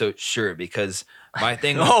not so sure, because my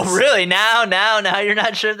thing. Oh, really? Now you're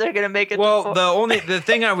not sure they're gonna make it. Well, the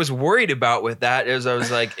thing I was worried about with that is I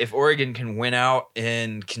was like, if Oregon can win out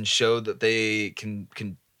and can show that they can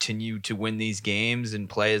continue to win these games and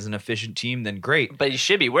play as an efficient team, then great. But you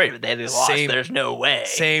should be worried. If they lost, there's no way.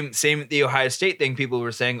 Same with the Ohio State thing. People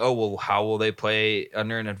were saying, oh, well, how will they play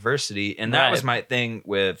under an adversity? And that was my thing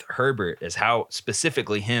with Herbert, is how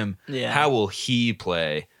specifically him. Yeah. How will he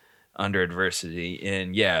play under adversity?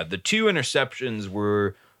 And yeah, the 2 interceptions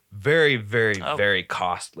were very, very, very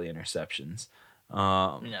costly interceptions.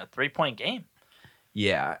 3-point game.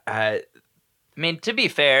 Yeah. I mean, to be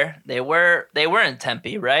fair, they were in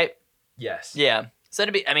Tempe, right? Yes. Yeah. So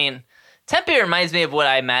Tempe reminds me of what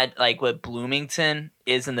I imagine, like what Bloomington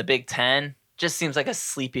is in the Big Ten. just seems like a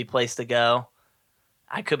sleepy place to go.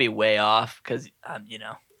 I could be way off because, I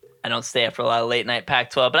don't stay up for a lot of late night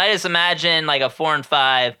Pac-12. But I just imagine like a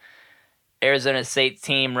 4-5 Arizona State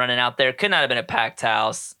team running out there. Could not have been a packed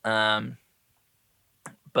house. But,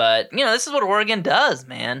 this is what Oregon does,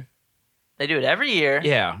 man. They do it every year.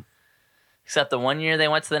 Yeah. Except the one year they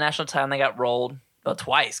went to the national title and they got rolled. Well,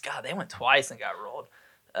 twice. God, they went twice and got rolled.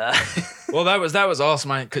 Well, that was also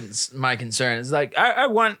my concern. It's like I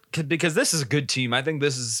want, because this is a good team. I think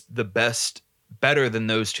this is the better than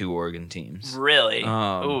those two Oregon teams. Really?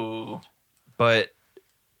 Ooh. But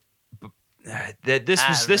this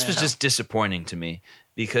was just disappointing to me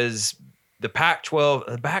because the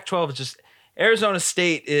Pac-12 is just, Arizona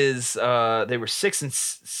State is they were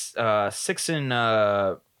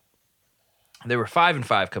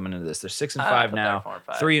 5-5 coming into this. They're 6-5 now.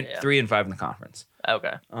 3-5 in the conference.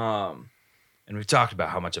 Okay. And we've talked about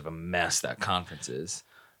how much of a mess that conference is.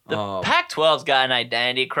 The Pac-12's got an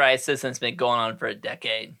identity crisis and it's been going on for a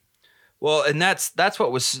decade. Well, and that's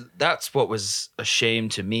what was a shame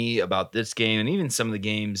to me about this game, and even some of the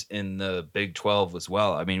games in the Big 12 as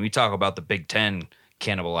well. I mean, we talk about the Big 10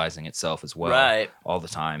 cannibalizing itself as well, all the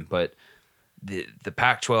time, but the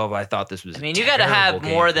Pac-12, I thought this was. I mean, you got to have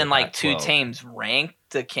more than like two teams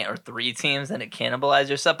ranked or three teams, and it cannibalize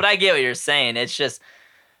yourself. But I get what you're saying. It's just.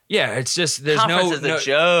 Yeah, it's just there's conference is a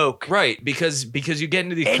joke, right? Because you get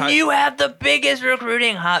into these, and you have the biggest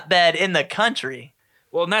recruiting hotbed in the country.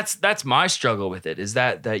 Well, and that's my struggle with it, is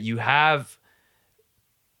that you have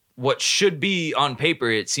what should be on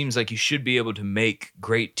paper. It seems like you should be able to make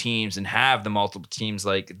great teams and have the multiple teams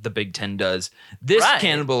like the Big Ten does. This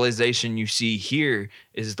cannibalization you see here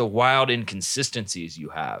is the wild inconsistencies you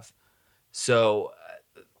have. So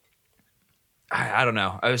I don't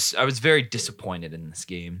know. I was very disappointed in this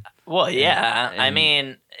game. Well, yeah. I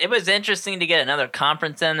mean, it was interesting to get another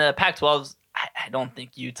conference in. The Pac-12's, I don't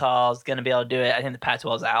think Utah is going to be able to do it. I think the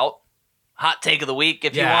Pac-12's out. Hot take of the week,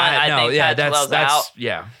 if you want. I think Pac-12's out.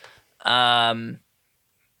 Yeah. Honestly,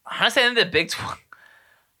 I think the Big 12.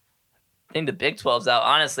 I think the Big 12's out.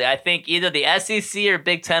 Honestly, I think either the SEC or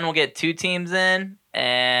Big 10 will get two teams in,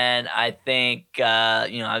 and I think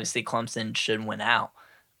obviously Clemson should win out.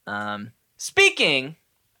 Speaking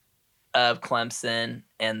of Clemson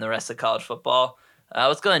and the rest of college football,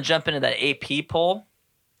 let's go and jump into that AP poll.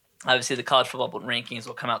 Obviously, the college football rankings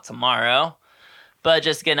will come out tomorrow, but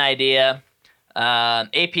just to get an idea,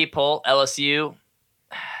 AP poll, LSU,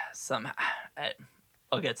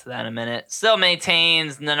 I'll get to that in a minute, still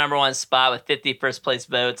maintains the number one spot with 50 first place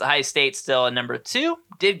votes. Ohio State still at number 2,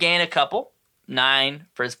 did gain a couple, 9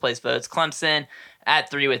 first place votes. Clemson at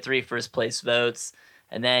 3 with 3 first place votes.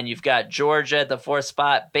 And then you've got Georgia at the 4th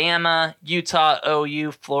spot, Bama, Utah,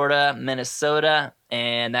 OU, Florida, Minnesota,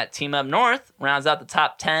 and that team up north rounds out the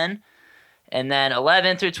top 10. And then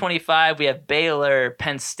 11 through 25, we have Baylor,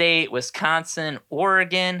 Penn State, Wisconsin,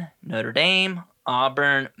 Oregon, Notre Dame,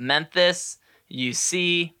 Auburn, Memphis,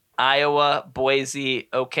 UC, Iowa, Boise,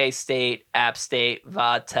 OK State, App State,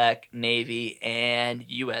 Vodtech, Navy, and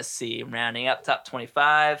USC rounding up top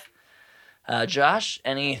 25. Josh,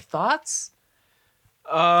 any thoughts?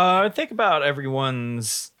 Think about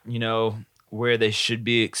everyone's, where they should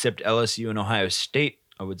be except LSU and Ohio State.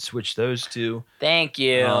 I would switch those two. Thank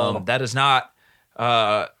you. That is not.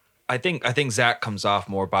 I think Zach comes off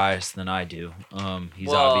more biased than I do. He's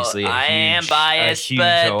obviously I am biased,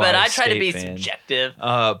 but I try to be subjective.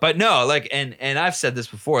 But no, and I've said this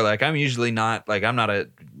before. I'm usually not I'm not a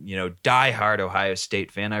diehard Ohio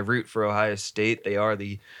State fan. I root for Ohio State. They are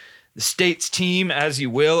the state's team, as you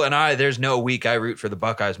will, and there's no week I root for the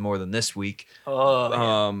Buckeyes more than this week.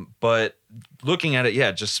 But looking at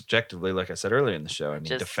it, just subjectively, like I said earlier in the show, I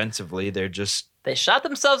mean, defensively, they shot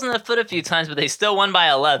themselves in the foot a few times, but they still won by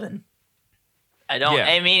 11.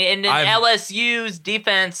 LSU's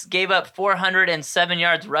defense gave up 407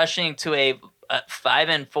 yards rushing to a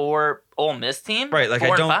 5-4 Ole Miss team. Right,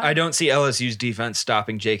 I don't see LSU's defense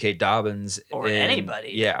stopping J.K. Dobbins or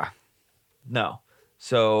anybody. Yeah, no.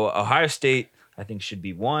 So Ohio State, I think, should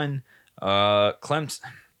be 1. Clemson.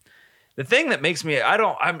 The thing that makes me,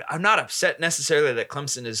 I'm not upset necessarily that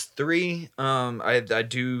Clemson is 3. I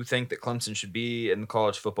do think that Clemson should be in the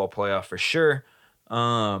college football playoff for sure.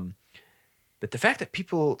 But the fact that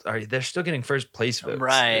they're still getting first place votes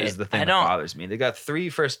is the thing that bothers me. They got 3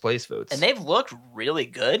 first place votes, and they've looked really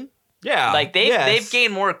good. Yeah, they've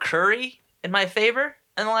gained more curry in my favor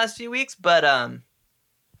in the last few weeks, but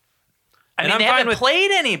I mean, I'm they fine haven't with-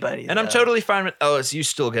 played anybody. And I'm though. totally fine with LSU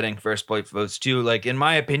still getting first place votes too. Like in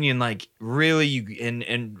my opinion, like really, you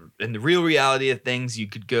in the real reality of things, you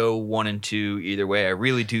could go 1 and 2 either way. I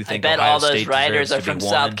really do I think bet Ohio all those State writers deserves are to be from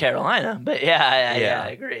one. South Carolina. But yeah, I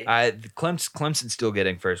agree. Clemson still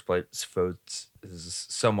getting first place votes is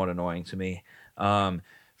somewhat annoying to me.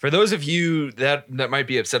 For those of you that might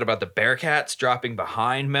be upset about the Bearcats dropping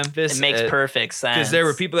behind Memphis, It makes perfect sense. because there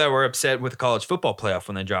were people that were upset with the college football playoff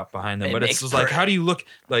when they dropped behind them. It But it's makes just like, how do you look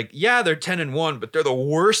like? Yeah, they're 10-1, but they're the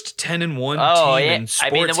worst 10-1 team in sports I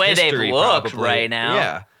mean, the way they've history, looked probably. right now.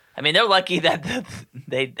 Yeah, I mean, they're lucky that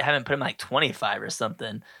they haven't put them like 25 or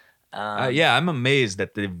something. yeah. I'm amazed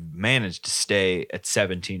that they've managed to stay at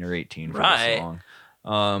 17 or 18 for Right. this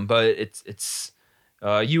long. But it's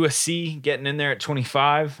USC getting in there at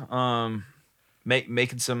 25.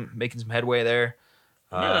 Making some headway there.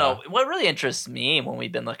 No, what really interests me when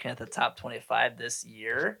we've been looking at the top 25 this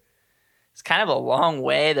year is kind of a long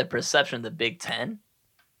way the perception of the Big Ten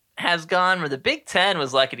has gone, where the Big Ten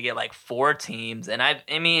was lucky to get like 4 teams. And I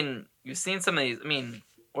mean, you've seen some of these. I mean,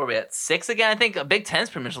 where are we at? 6 again? I think Big Ten's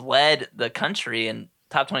pretty much led the country in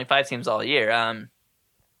top 25 teams all year.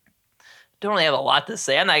 Don't really have a lot to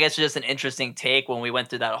say. I guess it's just an interesting take when we went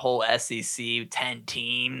through that whole SEC 10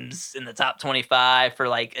 teams in the top 25 for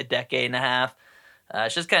like a decade and a half.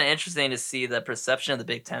 It's just kind of interesting to see the perception of the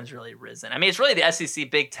Big Ten's really risen. I mean, it's really the SEC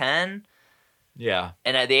Big Ten, Yeah.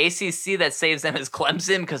 and the ACC that saves them is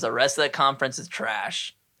Clemson because the rest of the conference is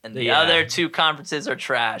trash, and the Yeah. other 2 conferences are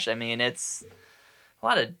trash. I mean, it's a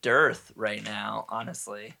lot of dearth right now,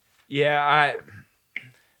 honestly. Yeah,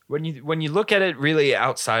 when you look at it really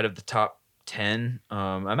outside of the top 10,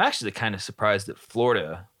 I'm actually kind of surprised that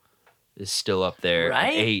Florida is still up there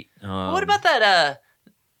Right? at 8. What about that?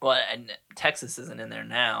 Well, and Texas isn't in there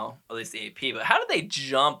now, at least the AP. But how did they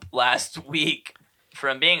jump last week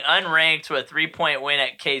from being unranked to a 3-point win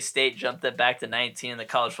at K-State, jumped it back to 19 in the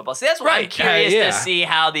college football? See, that's what I'm Right, curious yeah. to see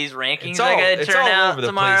how these rankings it's are all, going to it's turn all out over the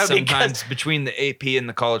tomorrow. place Because sometimes between the AP and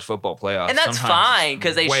the college football playoffs. and that's Sometimes fine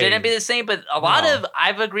because they way- shouldn't be the same. But a lot No. of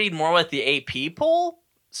I've agreed more with the AP poll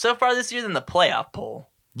so far this year than the playoff poll.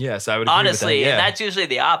 Yes, I would agree Honestly, with that. and Yeah. that's usually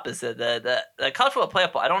the opposite. The college football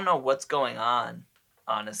playoff poll, I don't know what's going on.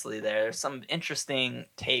 Honestly, there's some interesting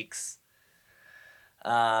takes.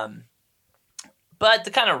 But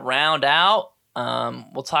to kind of round out,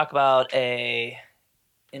 we'll talk about a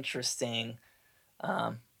interesting.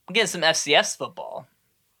 We'll get some FCS football.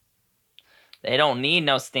 They don't need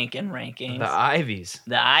no stinking rankings. The Ivies.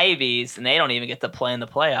 The Ivies, and they don't even get to play in the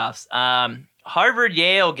playoffs. Harvard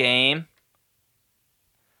Yale game.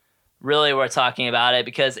 Really, we're talking about it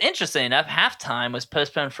because, interesting enough, halftime was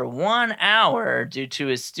postponed for 1 hour due to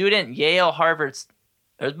a student Yale Harvard.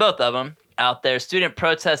 There's both of them out there. Student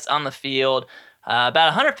protests on the field. About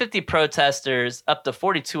 150 protesters, up to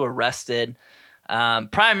 42 arrested.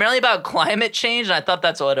 Primarily about climate change, and I thought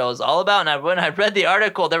that's what it was all about. And when I read the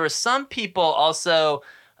article, there were some people also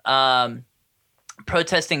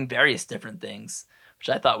protesting various different things, which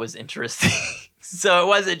I thought was interesting. So it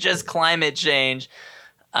wasn't just climate change.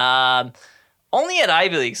 Only at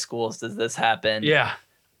Ivy League schools does this happen. Yeah.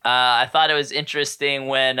 I thought it was interesting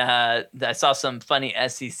when I saw some funny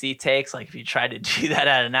SEC takes, like if you tried to do that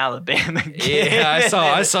at an Alabama game. Yeah,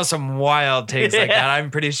 I saw some wild takes like that. I'm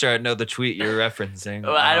pretty sure I know the tweet you're referencing.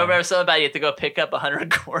 Well, I don't remember something about you have to go pick up 100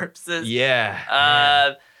 corpses.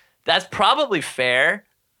 Yeah. That's probably fair,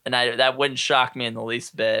 and that wouldn't shock me in the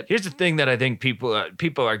least bit. Here's the thing that I think people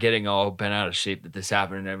are getting all bent out of shape that this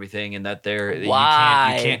happened and everything, and that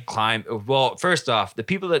Why? you can't climb. Well, first off, the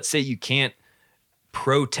people that say you can't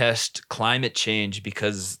protest climate change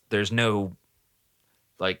because there's no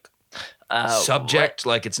like subject,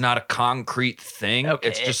 like it's not a concrete thing. Okay.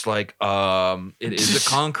 It's just like it is a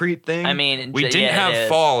concrete thing. I mean, we didn't yeah, it have is.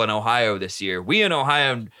 fall in Ohio this year. We in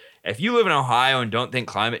Ohio, if you live in Ohio and don't think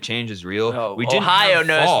climate change is real, No, we didn't Ohio have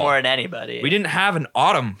knows fall. more than anybody. We didn't have an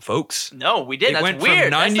autumn, folks. No, we didn't. It That's went from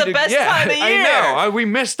weird. That's 90 the best time of year. I know. We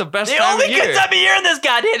missed the best The time only of year. good time of year in this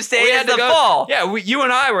goddamn state We is had to the go- fall. Yeah, you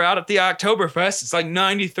and I were out at the Oktoberfest. It's like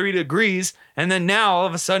 93 degrees. And then now all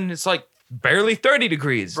of a sudden it's like barely 30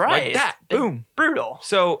 degrees. Right. Like that. Boom. Brutal.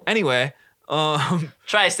 So anyway,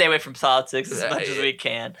 Try to stay away from politics as much as we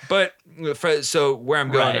can. but so where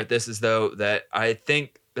I'm going Right. with this is though that I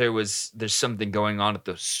think there's something going on at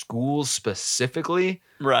the schools specifically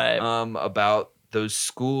Right. about those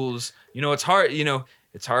schools. You know, it's hard. You know,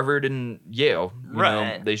 it's Harvard and Yale. You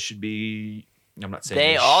Right. know, they should be. I'm not saying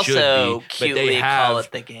They should also be, but cutely they have, call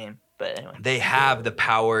it the game. But anyway. They have the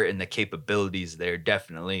power and the capabilities there,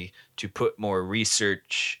 definitely, to put more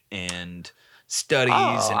research and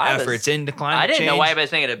studies and efforts into climate change. I didn't know why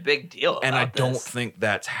everybody's making a big deal about and I this. don't think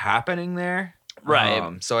that's happening there.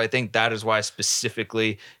 Right. So I think that is why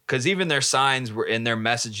specifically, because even their signs were in their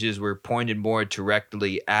messages were pointed more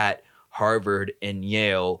directly at Harvard and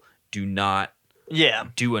Yale do not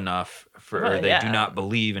do enough for, or they do not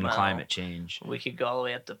believe in climate change. We could go all the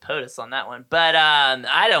way up to POTUS on that one. But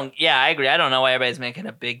I agree. I don't know why everybody's making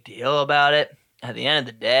a big deal about it. At the end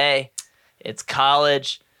of the day, it's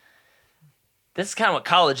college. This is kind of what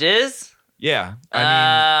college is. Yeah.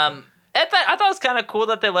 I mean, I thought it was kind of cool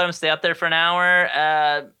that they let him stay up there for an hour.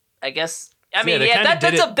 I guess. I mean,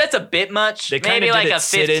 that's a bit much. They maybe like did a it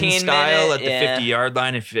sit-in 15 style minute, at the 50-yard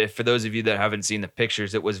line. If for those of you that haven't seen the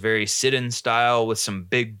pictures, it was very sit-in style with some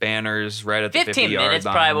big banners right at the 50-yard line. 15 minutes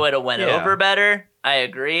probably would have went over better. I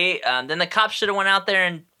agree. Then the cops should have went out there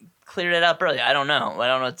and cleared it up early. I don't know. I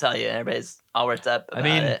don't know what to tell you. Everybody's all worked up about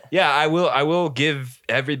it. Yeah, I will give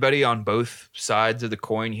everybody on both sides of the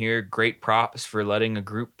coin here great props for letting a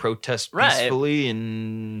group protest peacefully.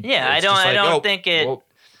 And I don't think it. Well,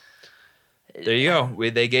 there you go.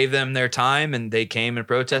 They gave them their time and they came and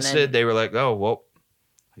protested. And then, they were like, oh, well,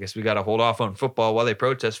 I guess we got to hold off on football while they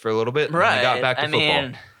protest for a little bit. And they got back to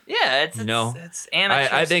football. Yeah, it's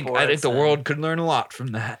amateur I think the world could learn a lot from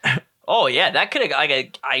that. Oh yeah, that could have.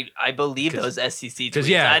 I believe those SEC tweets.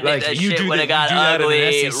 Because I think that shit would have got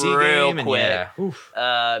ugly real quick.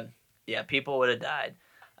 Yeah, people would have died.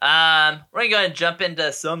 We're gonna go ahead and jump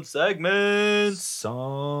into some segments. We're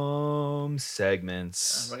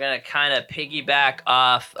gonna kind of piggyback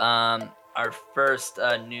off our first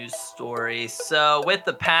news story. So with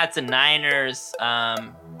the Pats and Niners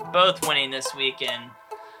both winning this weekend,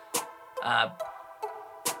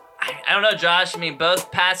 I don't know, Josh. I mean,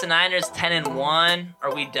 both Pats and Niners 10-1.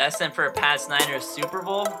 Are we destined for a Pats Niners Super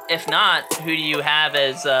Bowl? If not, who do you have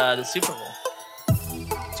as the Super Bowl?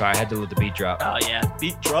 Sorry, I had to let the beat drop. Oh yeah,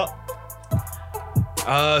 beat drop.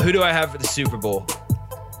 Who do I have for the Super Bowl?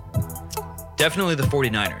 Definitely the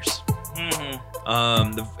 49ers.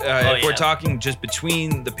 If we're talking just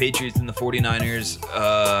between the Patriots and the 49ers,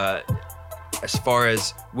 as far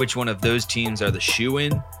as which one of those teams are the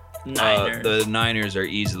shoe-in, the Niners are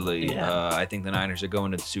easily. I think the Niners are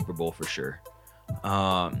going to the Super Bowl for sure.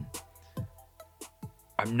 I'm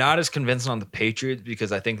not as convinced on the Patriots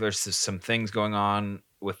because I think there's some things going on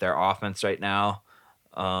with their offense right now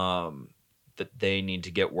that they need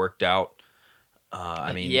to get worked out.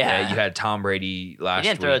 You had Tom Brady last week. He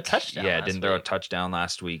didn't throw a touchdown. Yeah, didn't throw a touchdown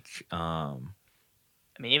last week. Even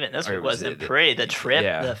this week wasn't pretty. The trip,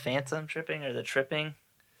 the phantom tripping or the tripping.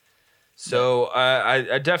 So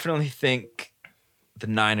I definitely think the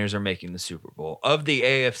Niners are making the Super Bowl. Of the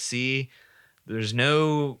AFC, there's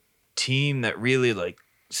no team that really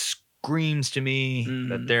screams to me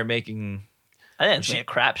that they're making. I think it's a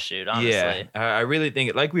crapshoot, honestly. Yeah, I really think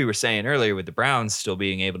it. Like we were saying earlier, with the Browns still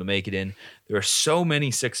being able to make it in, there are so many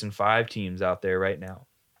 6-5 teams out there right now.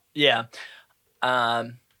 Yeah,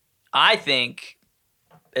 I think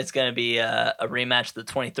it's going to be a rematch of the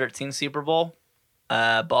 2013 Super Bowl.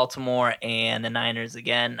 Baltimore and the Niners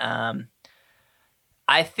again.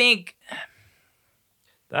 I think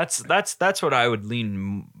that's what I would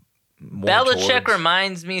lean more Belichick towards.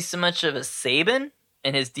 reminds me so much of a Saban,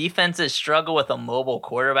 and his defenses struggle with a mobile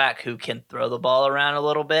quarterback who can throw the ball around a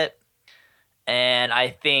little bit. And I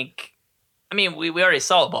think, we already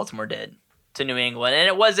saw what Baltimore did to New England, and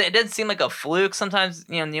it didn't seem like a fluke. Sometimes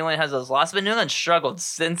New England has those losses, but New England struggled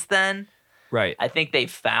since then. Right. I think they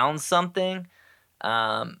found something.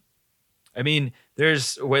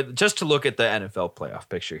 There's just to look at the NFL playoff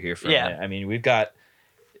picture here for a minute. We've got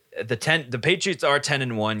the Patriots are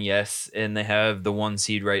 10-1, yes, and they have the 1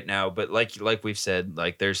 seed right now. But like we've said,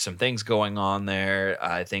 there's some things going on there.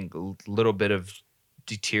 I think a little bit of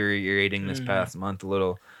deteriorating this past month, a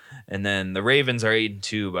little, and then the Ravens are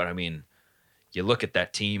 8-2. But you look at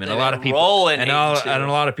that team, and a lot of people and a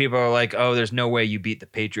lot of people are like, "Oh, there's no way you beat the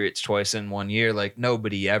Patriots twice in 1 year." Like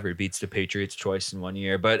nobody ever beats the Patriots twice in 1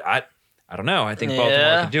 year. But I don't know. I think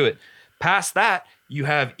Baltimore can do it. Past that, you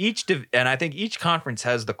have and I think each conference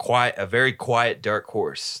has a very quiet dark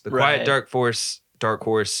horse. The quiet dark horse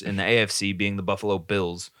in the AFC being the Buffalo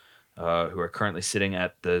Bills, who are currently sitting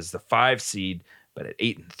at the 5 seed, but at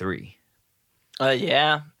 8-3.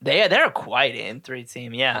 They're a quiet 8-3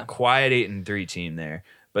 team. Yeah, a quiet 8-3 team there.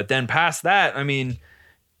 But then past that,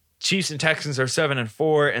 Chiefs and Texans are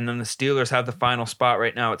 7-4, and then the Steelers have the final spot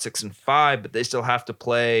right now at 6-5. But they still have to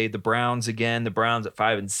play the Browns again. The Browns at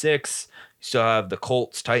 5-6. You still have the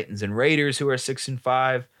Colts, Titans, and Raiders who are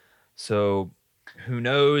 6-5. So who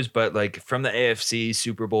knows? But from the AFC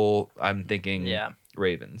Super Bowl, I'm thinking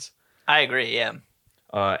Ravens. I agree. Yeah.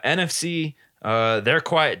 NFC. Their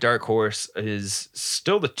quiet dark horse is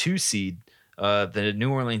still the 2 seed, the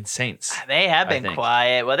New Orleans Saints. They have been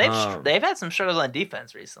quiet. Well, they've had some struggles on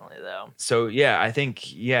defense recently, though. So yeah, I think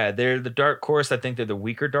they're the dark horse. I think they're the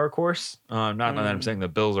weaker dark horse. Not that I'm saying the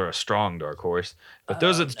Bills are a strong dark horse, but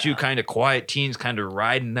those are the two kind of quiet teams, kind of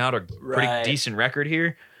riding out a pretty decent record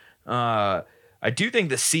here. I do think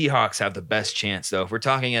the Seahawks have the best chance, though. If we're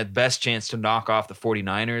talking a best chance to knock off the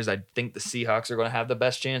 49ers, I think the Seahawks are going to have the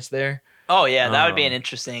best chance there. Oh, yeah, that would be an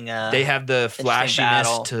interesting they have the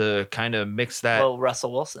flashiness to kind of mix that. Well,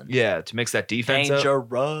 Russell Wilson. Yeah, to mix that defense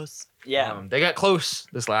Dangerous. Yeah. They got close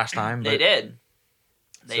this last time. They did.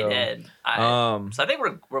 They did. So I think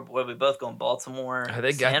we're both going Baltimore,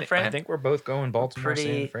 San Fran? I think we're both going Baltimore,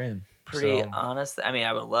 San Fran. Pretty honest. I mean,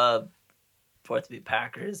 I would love for it to be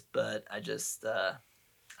Packers, but I just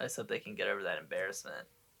hope they can get over that embarrassment,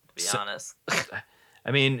 to be honest. I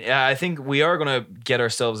mean, I think we are going to get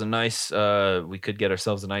ourselves a nice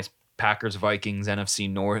Packers-Vikings NFC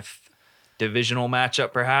North divisional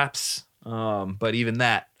matchup, perhaps. But even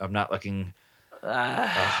that, I'm not looking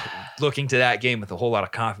to that game with a whole lot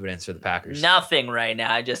of confidence for the Packers. Nothing right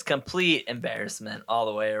now. Just complete embarrassment all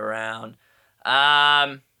the way around.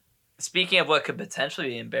 Speaking of what could potentially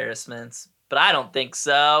be embarrassments, but I don't think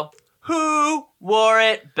so. Who wore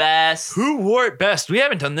it best? Who wore it best? We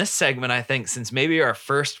haven't done this segment, I think, since maybe our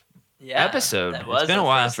first episode. It's been a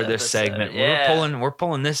while for this segment. Yeah. We're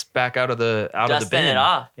pulling this back out of the bin. It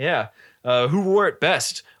off. Yeah. Who wore it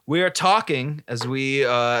best? We are talking, as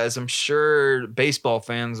I'm sure baseball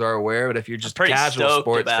fans are aware, but if you're just a casual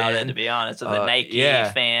sports fan, to be honest, with a Nike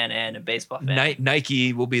fan and a baseball fan.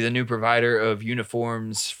 Nike will be the new provider of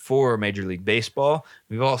uniforms for Major League Baseball.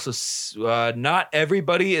 We've also not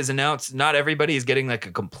everybody is getting like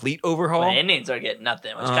a complete overhaul. The Indians are getting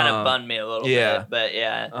nothing, which kind of bummed me a little bit. But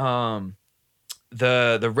yeah.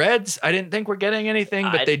 The Reds, I didn't think were getting anything,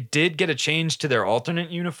 but they did get a change to their alternate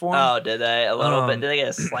uniform. Oh, did they? A little bit. Did they get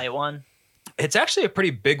a slight one? It's actually a pretty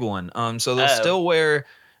big one. So they'll still wear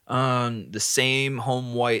the same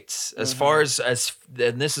home whites as far as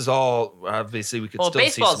and this is all obviously we could still see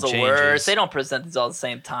some changes. Baseball's the worst. They don't present these all at the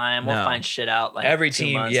same time. We'll find shit out like every 2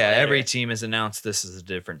 team. months Yeah, later. every team has announced this is a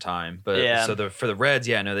different time. But so for the Reds,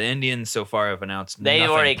 the Indians so far have announced they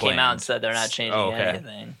nothing already planned. came out and said they're not changing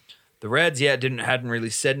anything. The Reds, hadn't really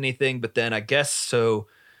said anything, but then I guess so.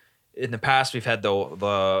 In the past, we've had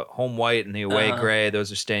the home white and the away gray;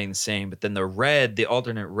 those are staying the same. But then the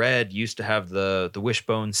alternate red, used to have the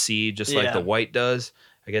wishbone C, just like the white does.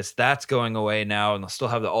 I guess that's going away now, and they'll still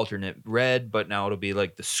have the alternate red, but now it'll be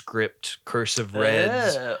like the script cursive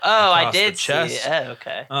reds. I did see it. Oh,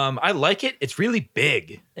 okay. I like it. It's really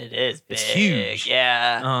big. It is big. It's huge.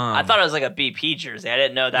 Yeah. I thought it was like a BP jersey. I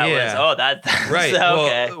didn't know that was. Oh, that's right.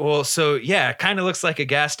 Okay. So it kind of looks like a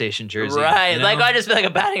gas station jersey. Right. You know? Like I just feel like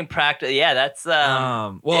a batting practice. Yeah, that's.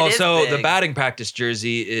 So the batting practice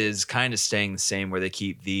jersey is kind of staying the same, where they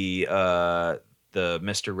keep the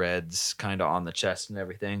Mr. Reds kind of on the chest and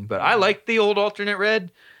everything. But I like the old alternate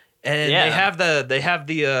red, and they have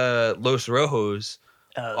the Los Rojos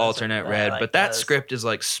alternate red, but that script is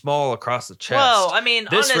like small across the chest. Well, I mean,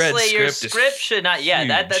 this honestly, your script should not. Yeah,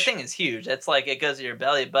 that thing is huge. It's like it goes to your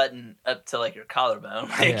belly button up to like your collarbone.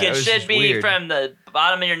 Like it should be weird. From the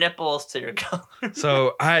bottom of your nipples to your collarbone.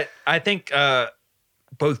 So I think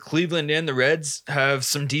both Cleveland and the Reds have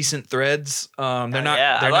some decent threads. They're not.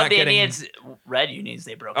 I love the Indians red unis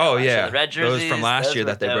they broke out. Oh yeah, the red jerseys, those from last year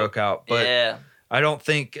that they broke out. But I don't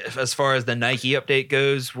think, as far as the Nike update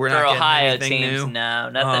goes, we're not getting Ohio anything teams, new. No,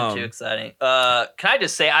 nothing too exciting. Can I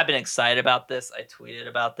just say I've been excited about this? I tweeted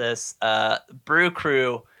about this. Brew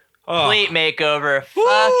Crew, complete makeover,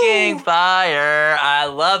 fucking fire! I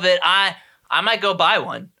love it. I might go buy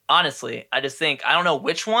one. Honestly, I just think I don't know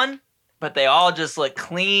which one, but they all just look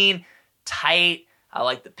clean, tight. I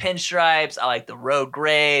like the pinstripes. I like the road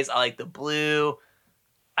grays. I like the blue.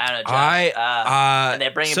 I don't know, Josh. And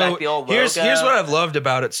they're bringing back the old logo. Here's what I've loved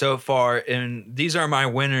about it so far, and these are my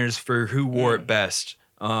winners for who wore it best.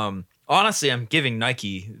 Honestly, I'm giving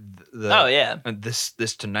Nike this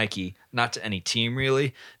to Nike, not to any team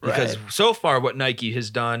really, because so far what Nike has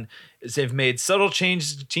done is they've made subtle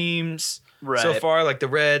changes to teams. So far, like the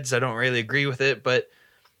Reds, I don't really agree with it, but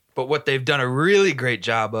what they've done a really great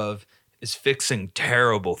job of is fixing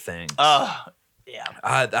terrible things.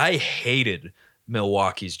 I hated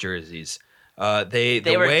Milwaukee's jerseys. They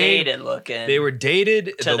were dated looking. They were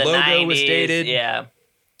dated. The logo 90s, was dated. Yeah.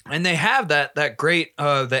 And they have that great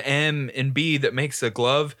the M and B that makes the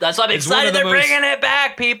glove. That's why I'm excited they're bringing it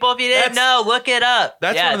back, people. If you didn't know, look it up.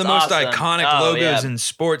 That's one of the most iconic logos in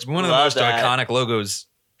sports. One of the most iconic logos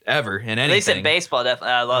ever in anything. At least in baseball,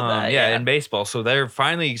 definitely. I love that. Yeah, in baseball. So they're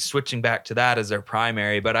finally switching back to that as their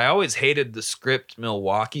primary. But I always hated the script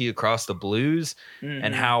Milwaukee across the blues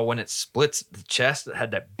and how when it splits the chest, it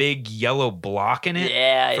had that big yellow block in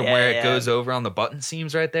it from where it goes over on the button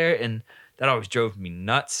seams right there. And that always drove me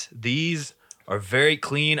nuts. These are very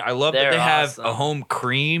clean. I love that they have a home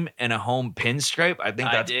cream and a home pinstripe. I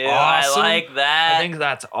think that's awesome. I like that. I think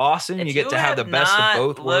that's awesome. You get to have the best of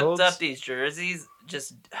both worlds. Looked up these jerseys.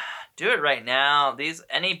 Just do it right now.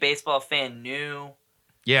 Any baseball fan knew.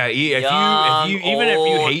 Yeah, if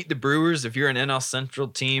you hate the Brewers, if you're an NL Central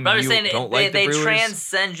team, and you don't like the Brewers, they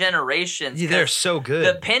transcend generations. Yeah, they're so good.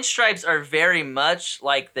 The pinstripes are very much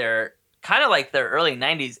like their early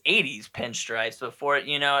 '90s, '80s pinstripes. Before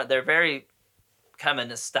they're very kind of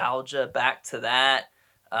nostalgia back to that.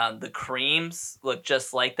 The creams look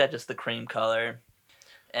just like that, just the cream color,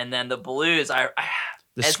 and then the blues.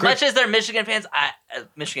 Much as they're Michigan fans,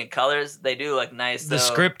 Michigan colors, they do look nice. The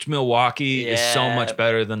script Milwaukee is so much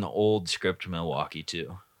better than the old script Milwaukee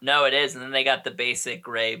too. No, it is, and then they got the basic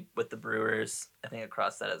gray with the Brewers. I think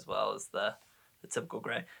across that as well as the typical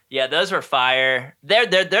gray. Yeah, those were fire. They're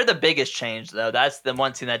the biggest change though. That's the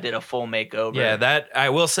one team that did a full makeover. Yeah, that I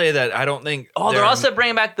will say that I don't think. Oh, they're also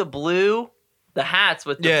bringing back the blue. The hats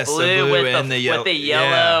with the blue with the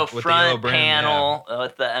yellow front panel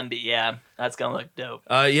with the MB. Yeah, that's gonna look dope.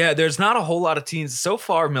 There's not a whole lot of teams so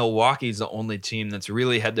far. Milwaukee's the only team that's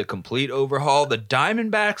really had the complete overhaul. The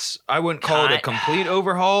Diamondbacks, I wouldn't call it a complete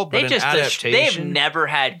overhaul, but an adaptation. They've never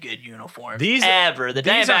had good uniforms. Ever. The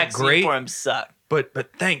Diamondbacks uniforms suck. But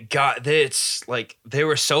thank God it's like they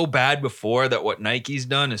were so bad before that what Nike's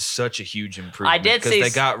done is such a huge improvement. I did see they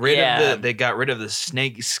got rid of the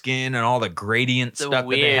snake skin and all the gradient stuff that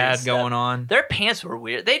they had going on. Their pants were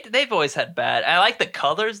weird. They've always had bad. I like the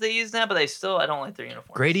colors they use now, but I don't like their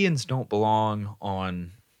uniforms. Gradients don't belong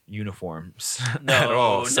on uniforms no, at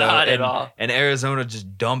all. Not at all. And Arizona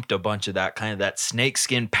just dumped a bunch of that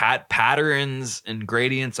snakeskin patterns and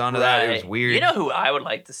gradients onto that. It was weird. You know who I would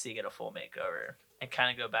like to see get a full makeover and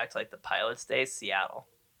kind of go back to like the Pilots days? Seattle.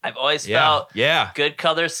 I've always felt good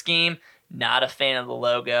color scheme. Not a fan of the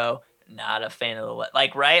logo. Not a fan of the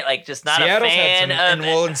just not Seattle's a fan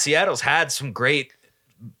and Seattle's had some great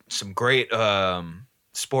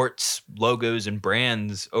sports logos and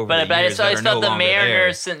brands over the years. But I just always felt the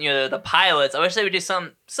Mariners and the Pilots. I wish they would do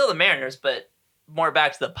some, still the Mariners, but more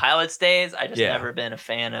back to the Pilots days. I just never been a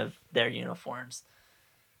fan of their uniforms.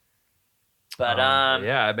 But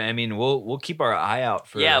I mean we'll keep our eye out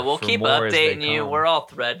for we'll for keep more updating you. We're all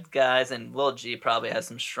Thread guys, and Lil G probably has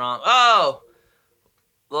some strong.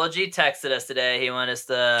 Lil G texted us today. He wanted us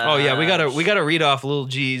to. We gotta read off Lil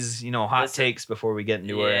G's hot takes before we get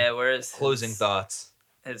into our closing thoughts.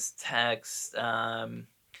 His text.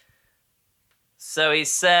 So he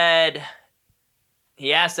said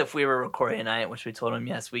he asked if we were recording tonight, which we told him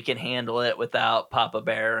yes, we can handle it without Papa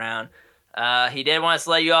Bear around. He did want us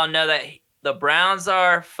to let you all know that the Browns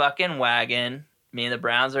are fucking wagging. I mean, the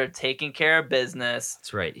Browns are taking care of business.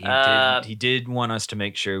 That's right. He did want us to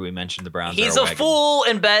make sure we mentioned the Browns. He's a fool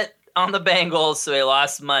and bet on the Bengals, so he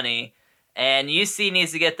lost money. And UC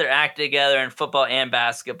needs to get their act together in football and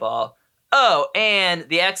basketball. Oh, and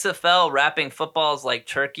the XFL wrapping footballs like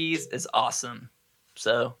turkeys is awesome.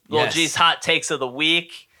 So, Lil G's hot takes of the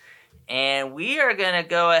week. And we are going to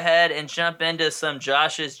go ahead and jump into some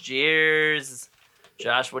Josh's jeers.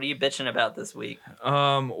 Josh, what are you bitching about this week?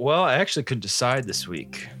 Well, I actually couldn't decide this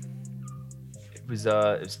week. It was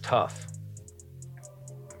tough.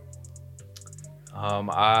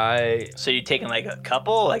 So you taking like a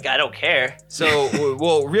couple? Like, I don't care. So,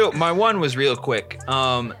 my one was real quick.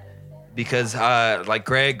 Because like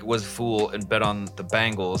Greg was a fool and bet on the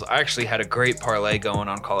Bengals. I actually had a great parlay going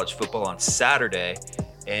on college football on Saturday,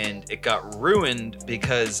 and it got ruined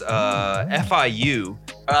because FIU.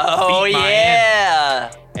 Oh beat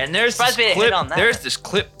yeah! Miami. And there's this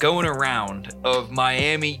clip going around of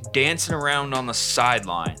Miami dancing around on the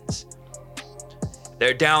sidelines.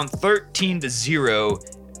 They're down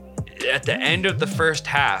 13-0 at the end of the first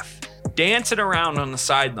half. Dancing around on the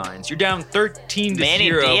sidelines. You're down 13-0. Manny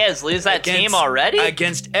Diaz lose that team already?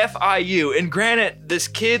 Against FIU. And granted, this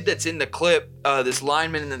kid that's in the clip, this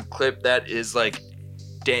lineman in the clip that is like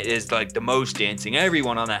the most dancing.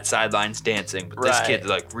 Everyone on that sideline's dancing, but this kid's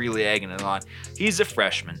like really egging it on. He's a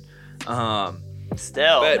freshman. But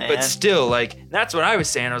still, like, that's what I was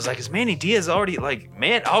saying. I was like, is Manny Diaz already, like,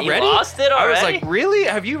 already? He lost it already? I was like, really?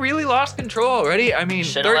 Have you really lost control already? I mean,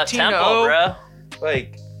 13-0. Bro.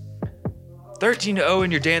 Like, 13-0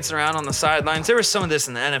 and you're dancing around on the sidelines. There was some of this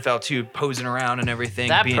in the NFL too, posing around and everything,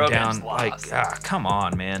 that being down. Lost. Like, come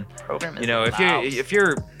on, man. Program is if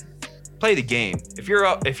you're play the game. If you're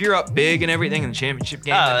up big and everything in the championship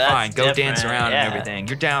game, then fine, go dance around and everything.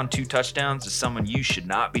 You're down 2 touchdowns to someone you should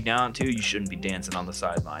not be down to. You shouldn't be dancing on the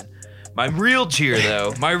sideline. My real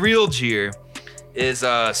cheer is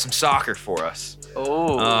some soccer for us.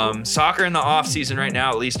 Oh. Soccer in the off season right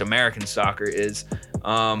now, at least American soccer is.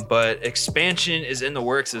 But expansion is in the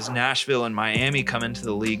works as Nashville and Miami come into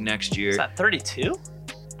the league next year. Is that 32?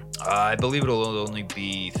 I believe it'll only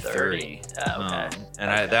be 30. Oh, okay.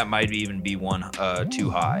 That might even be one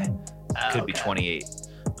too high. Could be 28.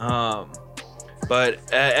 But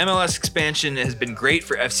MLS expansion has been great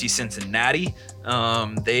for FC Cincinnati.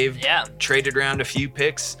 They've traded around a few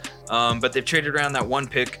picks, but they've traded around that one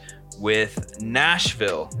pick with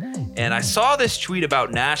Nashville. And I saw this tweet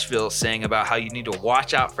about Nashville saying about how you need to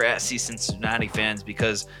watch out for FC Cincinnati fans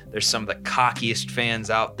because there's some of the cockiest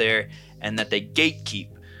fans out there and that they gatekeep.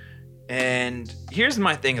 And here's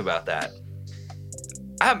my thing about that.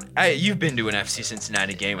 You've been to an FC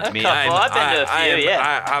Cincinnati game with me. I've been to a few,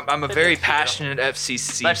 yeah. I'm a very passionate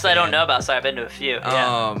FCC Much fan. I don't know about, so I've been to a few.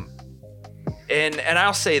 Yeah. And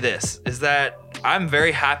I'll say this, is that I'm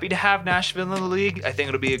very happy to have Nashville in the league. I think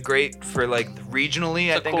it'll be great for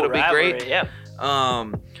regionally. I think it'll be great. Yeah.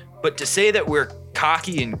 But to say that we're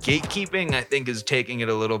cocky and gatekeeping, I think is taking it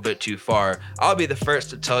a little bit too far. I'll be the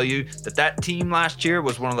first to tell you that team last year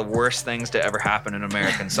was one of the worst things to ever happen in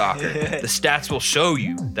American soccer. The stats will show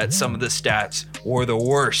you that some of the stats were the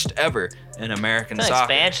worst ever in American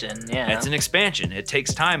soccer. It's an expansion, yeah. It's an expansion. It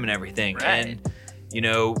takes time and everything. Right.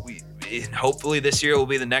 And, hopefully this year will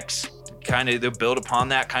be the next they'll build upon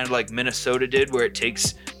that, kind of like Minnesota did, where it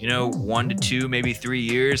takes 1 to 2, maybe 3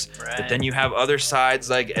 years. Right. But then you have other sides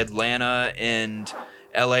like Atlanta and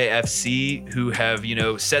LAFC who have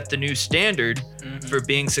set the new standard for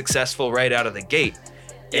being successful right out of the gate.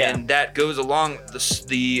 Yeah. And that goes along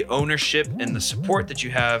the ownership and the support that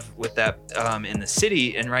you have with that in the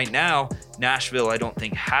city. And right now, Nashville, I don't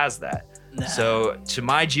think has that. No. So to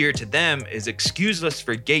my jeer to them is excuse us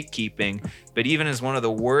for gatekeeping, but even as one of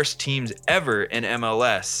the worst teams ever in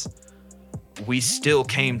MLS, we still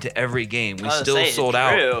came to every game. We still sold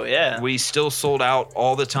out. Yeah. We still sold out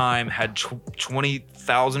all the time, had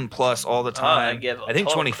 20,000 plus all the time. I think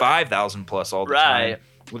 25,000 plus all the time.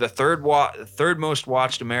 With a third most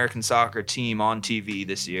watched American soccer team on TV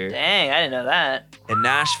this year. Dang, I didn't know that. In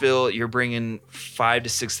Nashville, you're bringing 5,000 to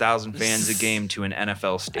 6,000 fans a game to an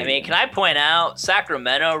NFL stadium. I mean, can I point out,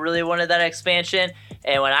 Sacramento really wanted that expansion.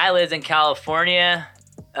 And when I lived in California,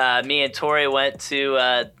 me and Tori went to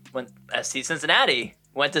FC Cincinnati,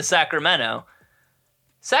 went to Sacramento.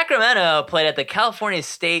 Sacramento played at the California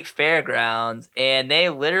State Fairgrounds, and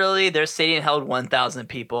their stadium held 1,000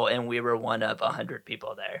 people, and we were one of 100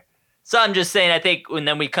 people there. So I'm just saying, I think when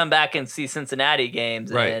then we come back and see Cincinnati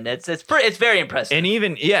games, and it's very impressive. And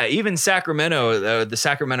even Sacramento, the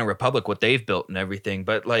Sacramento Republic, what they've built and everything.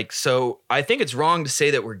 But so I think it's wrong to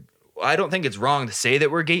say that I don't think it's wrong to say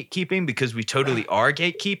that we're gatekeeping, because we totally are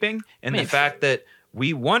gatekeeping, and the fact that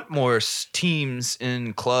we want more teams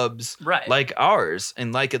and clubs like ours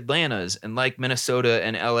and like Atlanta's and like Minnesota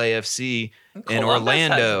and LAFC and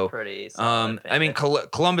Orlando. I mean,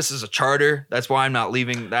 Columbus is a charter. That's why I'm not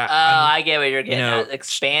leaving that. I get what you're getting at.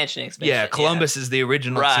 Expansion. Yeah, Columbus is the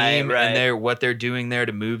original team, and what they're doing there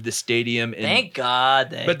to move the stadium. And, thank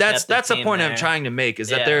God. But that's the point I'm trying to make, is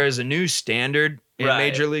that there is a new standard in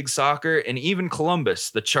Major League Soccer, and even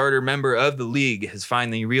Columbus, the charter member of the league, has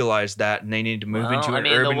finally realized that, and they need to move into an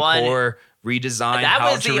urban core, redesign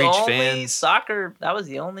how to reach fans. That was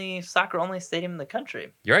the only soccer-only stadium in the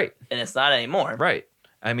country. You're right. And it's not anymore. Right.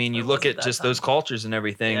 I mean, you look at just those cultures and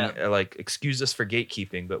everything, excuse us for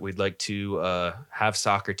gatekeeping, but we'd like to have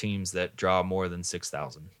soccer teams that draw more than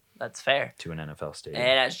 6,000. That's fair. To an NFL stadium.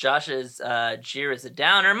 And as Josh's jeer is a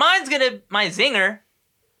downer, my zinger.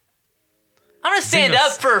 I'm going to stand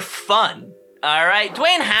up for fun. All right.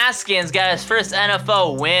 Dwayne Haskins got his first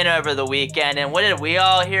NFL win over the weekend. And what did we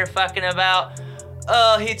all hear fucking about?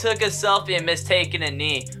 Oh, he took a selfie and missed taking a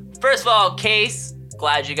knee. First of all, Case,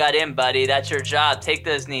 glad you got in, buddy. That's your job. Take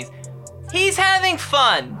those knees. He's having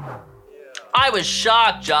fun. I was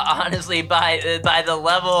shocked, honestly, by the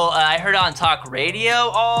level. I heard on talk radio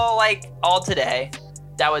all today.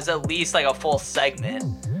 That was at least a full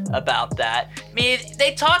segment about that. I mean,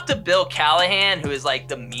 they talked to Bill Callahan, who is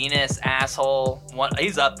the meanest asshole.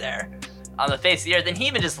 He's up there on the face of the earth, and he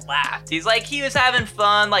even just laughed. He's he was having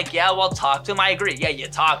fun. Talk to him. I agree. Yeah, you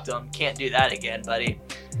talked to him. Can't do that again, buddy.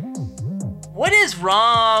 What is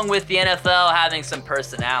wrong with the NFL having some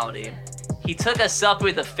personality? He took a selfie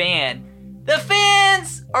with a fan. The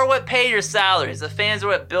fans are what pay your salaries. The fans are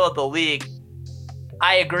what build the league.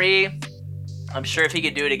 I agree. I'm sure if he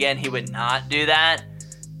could do it again, he would not do that.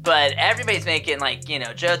 But everybody's making, like, you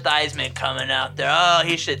know, Joe Theismann coming out there. Oh,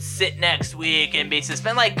 he should sit next week and be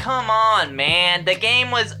suspended. Like, come on, man. The game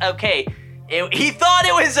was okay. He thought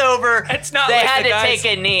it was over. It's not they like had the to guys,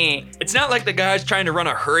 take a knee. It's not like the guy's trying to run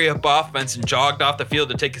a hurry-up offense and jogged off the field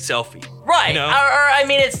to take a selfie. Right. You know? Or, I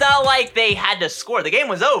mean, it's not like they had to score. The game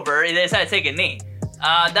was over. They just had to take a knee.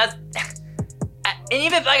 That's... And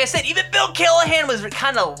even, like I said, even Bill Callahan was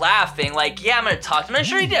kind of laughing. Like, yeah, I'm going to talk to him. I'm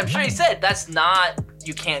sure he did. I'm sure he said, that's not...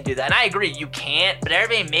 You can't do that. And I agree, you can't. But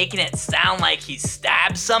everybody making it sound like he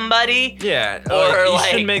stabbed somebody. Yeah. Or you like...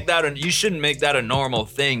 shouldn't make that a normal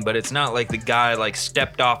thing, but it's not like the guy, like,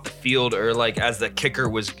 stepped off the field or, like, as the kicker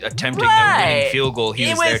was attempting the winning field goal, he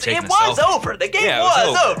was there taking a selfie. It was over. The game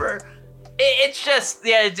was over. It's just,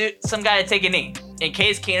 some guy to take a knee in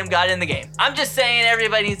case Keenum got in the game. I'm just saying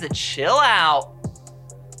everybody needs to chill out.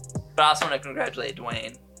 But I also want to congratulate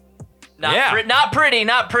Dwayne. Not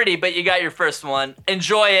pretty, but you got your first one.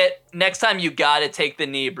 Enjoy it. Next time you gotta take the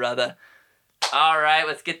knee, brother. All right,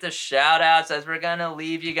 let's get the shout outs as we're gonna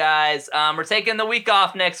leave you guys. We're taking the week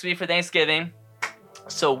off next week for Thanksgiving.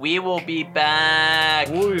 So we will be back.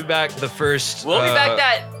 We'll be back the first. We'll be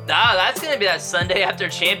back that's gonna be that Sunday after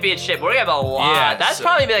championship. We're gonna have a lot. Yeah, That's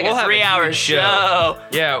probably be like a 3-hour show.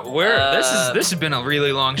 Yeah, this has been a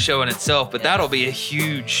really long show in itself, but that'll be a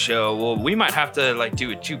huge show. Well, we might have to like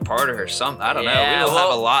do a 2-parter or something. I don't know. We'll have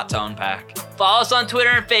a lot to unpack. Follow us on Twitter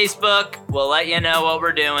and Facebook. We'll let you know what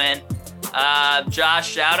we're doing. Josh,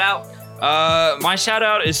 shout out. My shout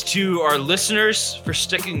out is to our listeners for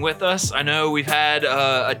sticking with us. I know we've had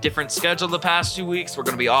a different schedule the past 2 weeks. We're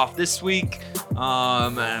going to be off this week.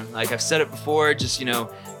 And like I've said it before, just,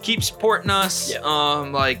 keep supporting us. Yeah.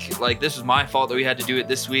 Like this was my fault that we had to do it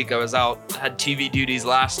this week. I was out, had TV duties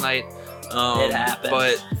last night. It happened.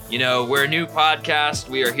 But, we're a new podcast.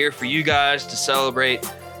 We are here for you guys to celebrate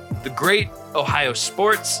the great Ohio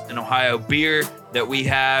sports and Ohio beer that we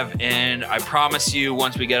have, and I promise you,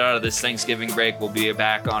 once we get out of this Thanksgiving break, we'll be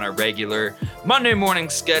back on our regular Monday morning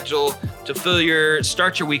schedule to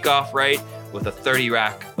start your week off right with a 30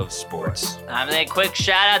 rack of sports. I'm gonna quick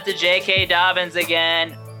shout out to J.K. Dobbins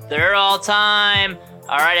again. They're all time.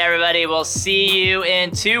 All right, everybody, we'll see you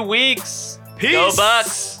in 2 weeks. Peace. Go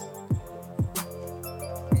Bucks.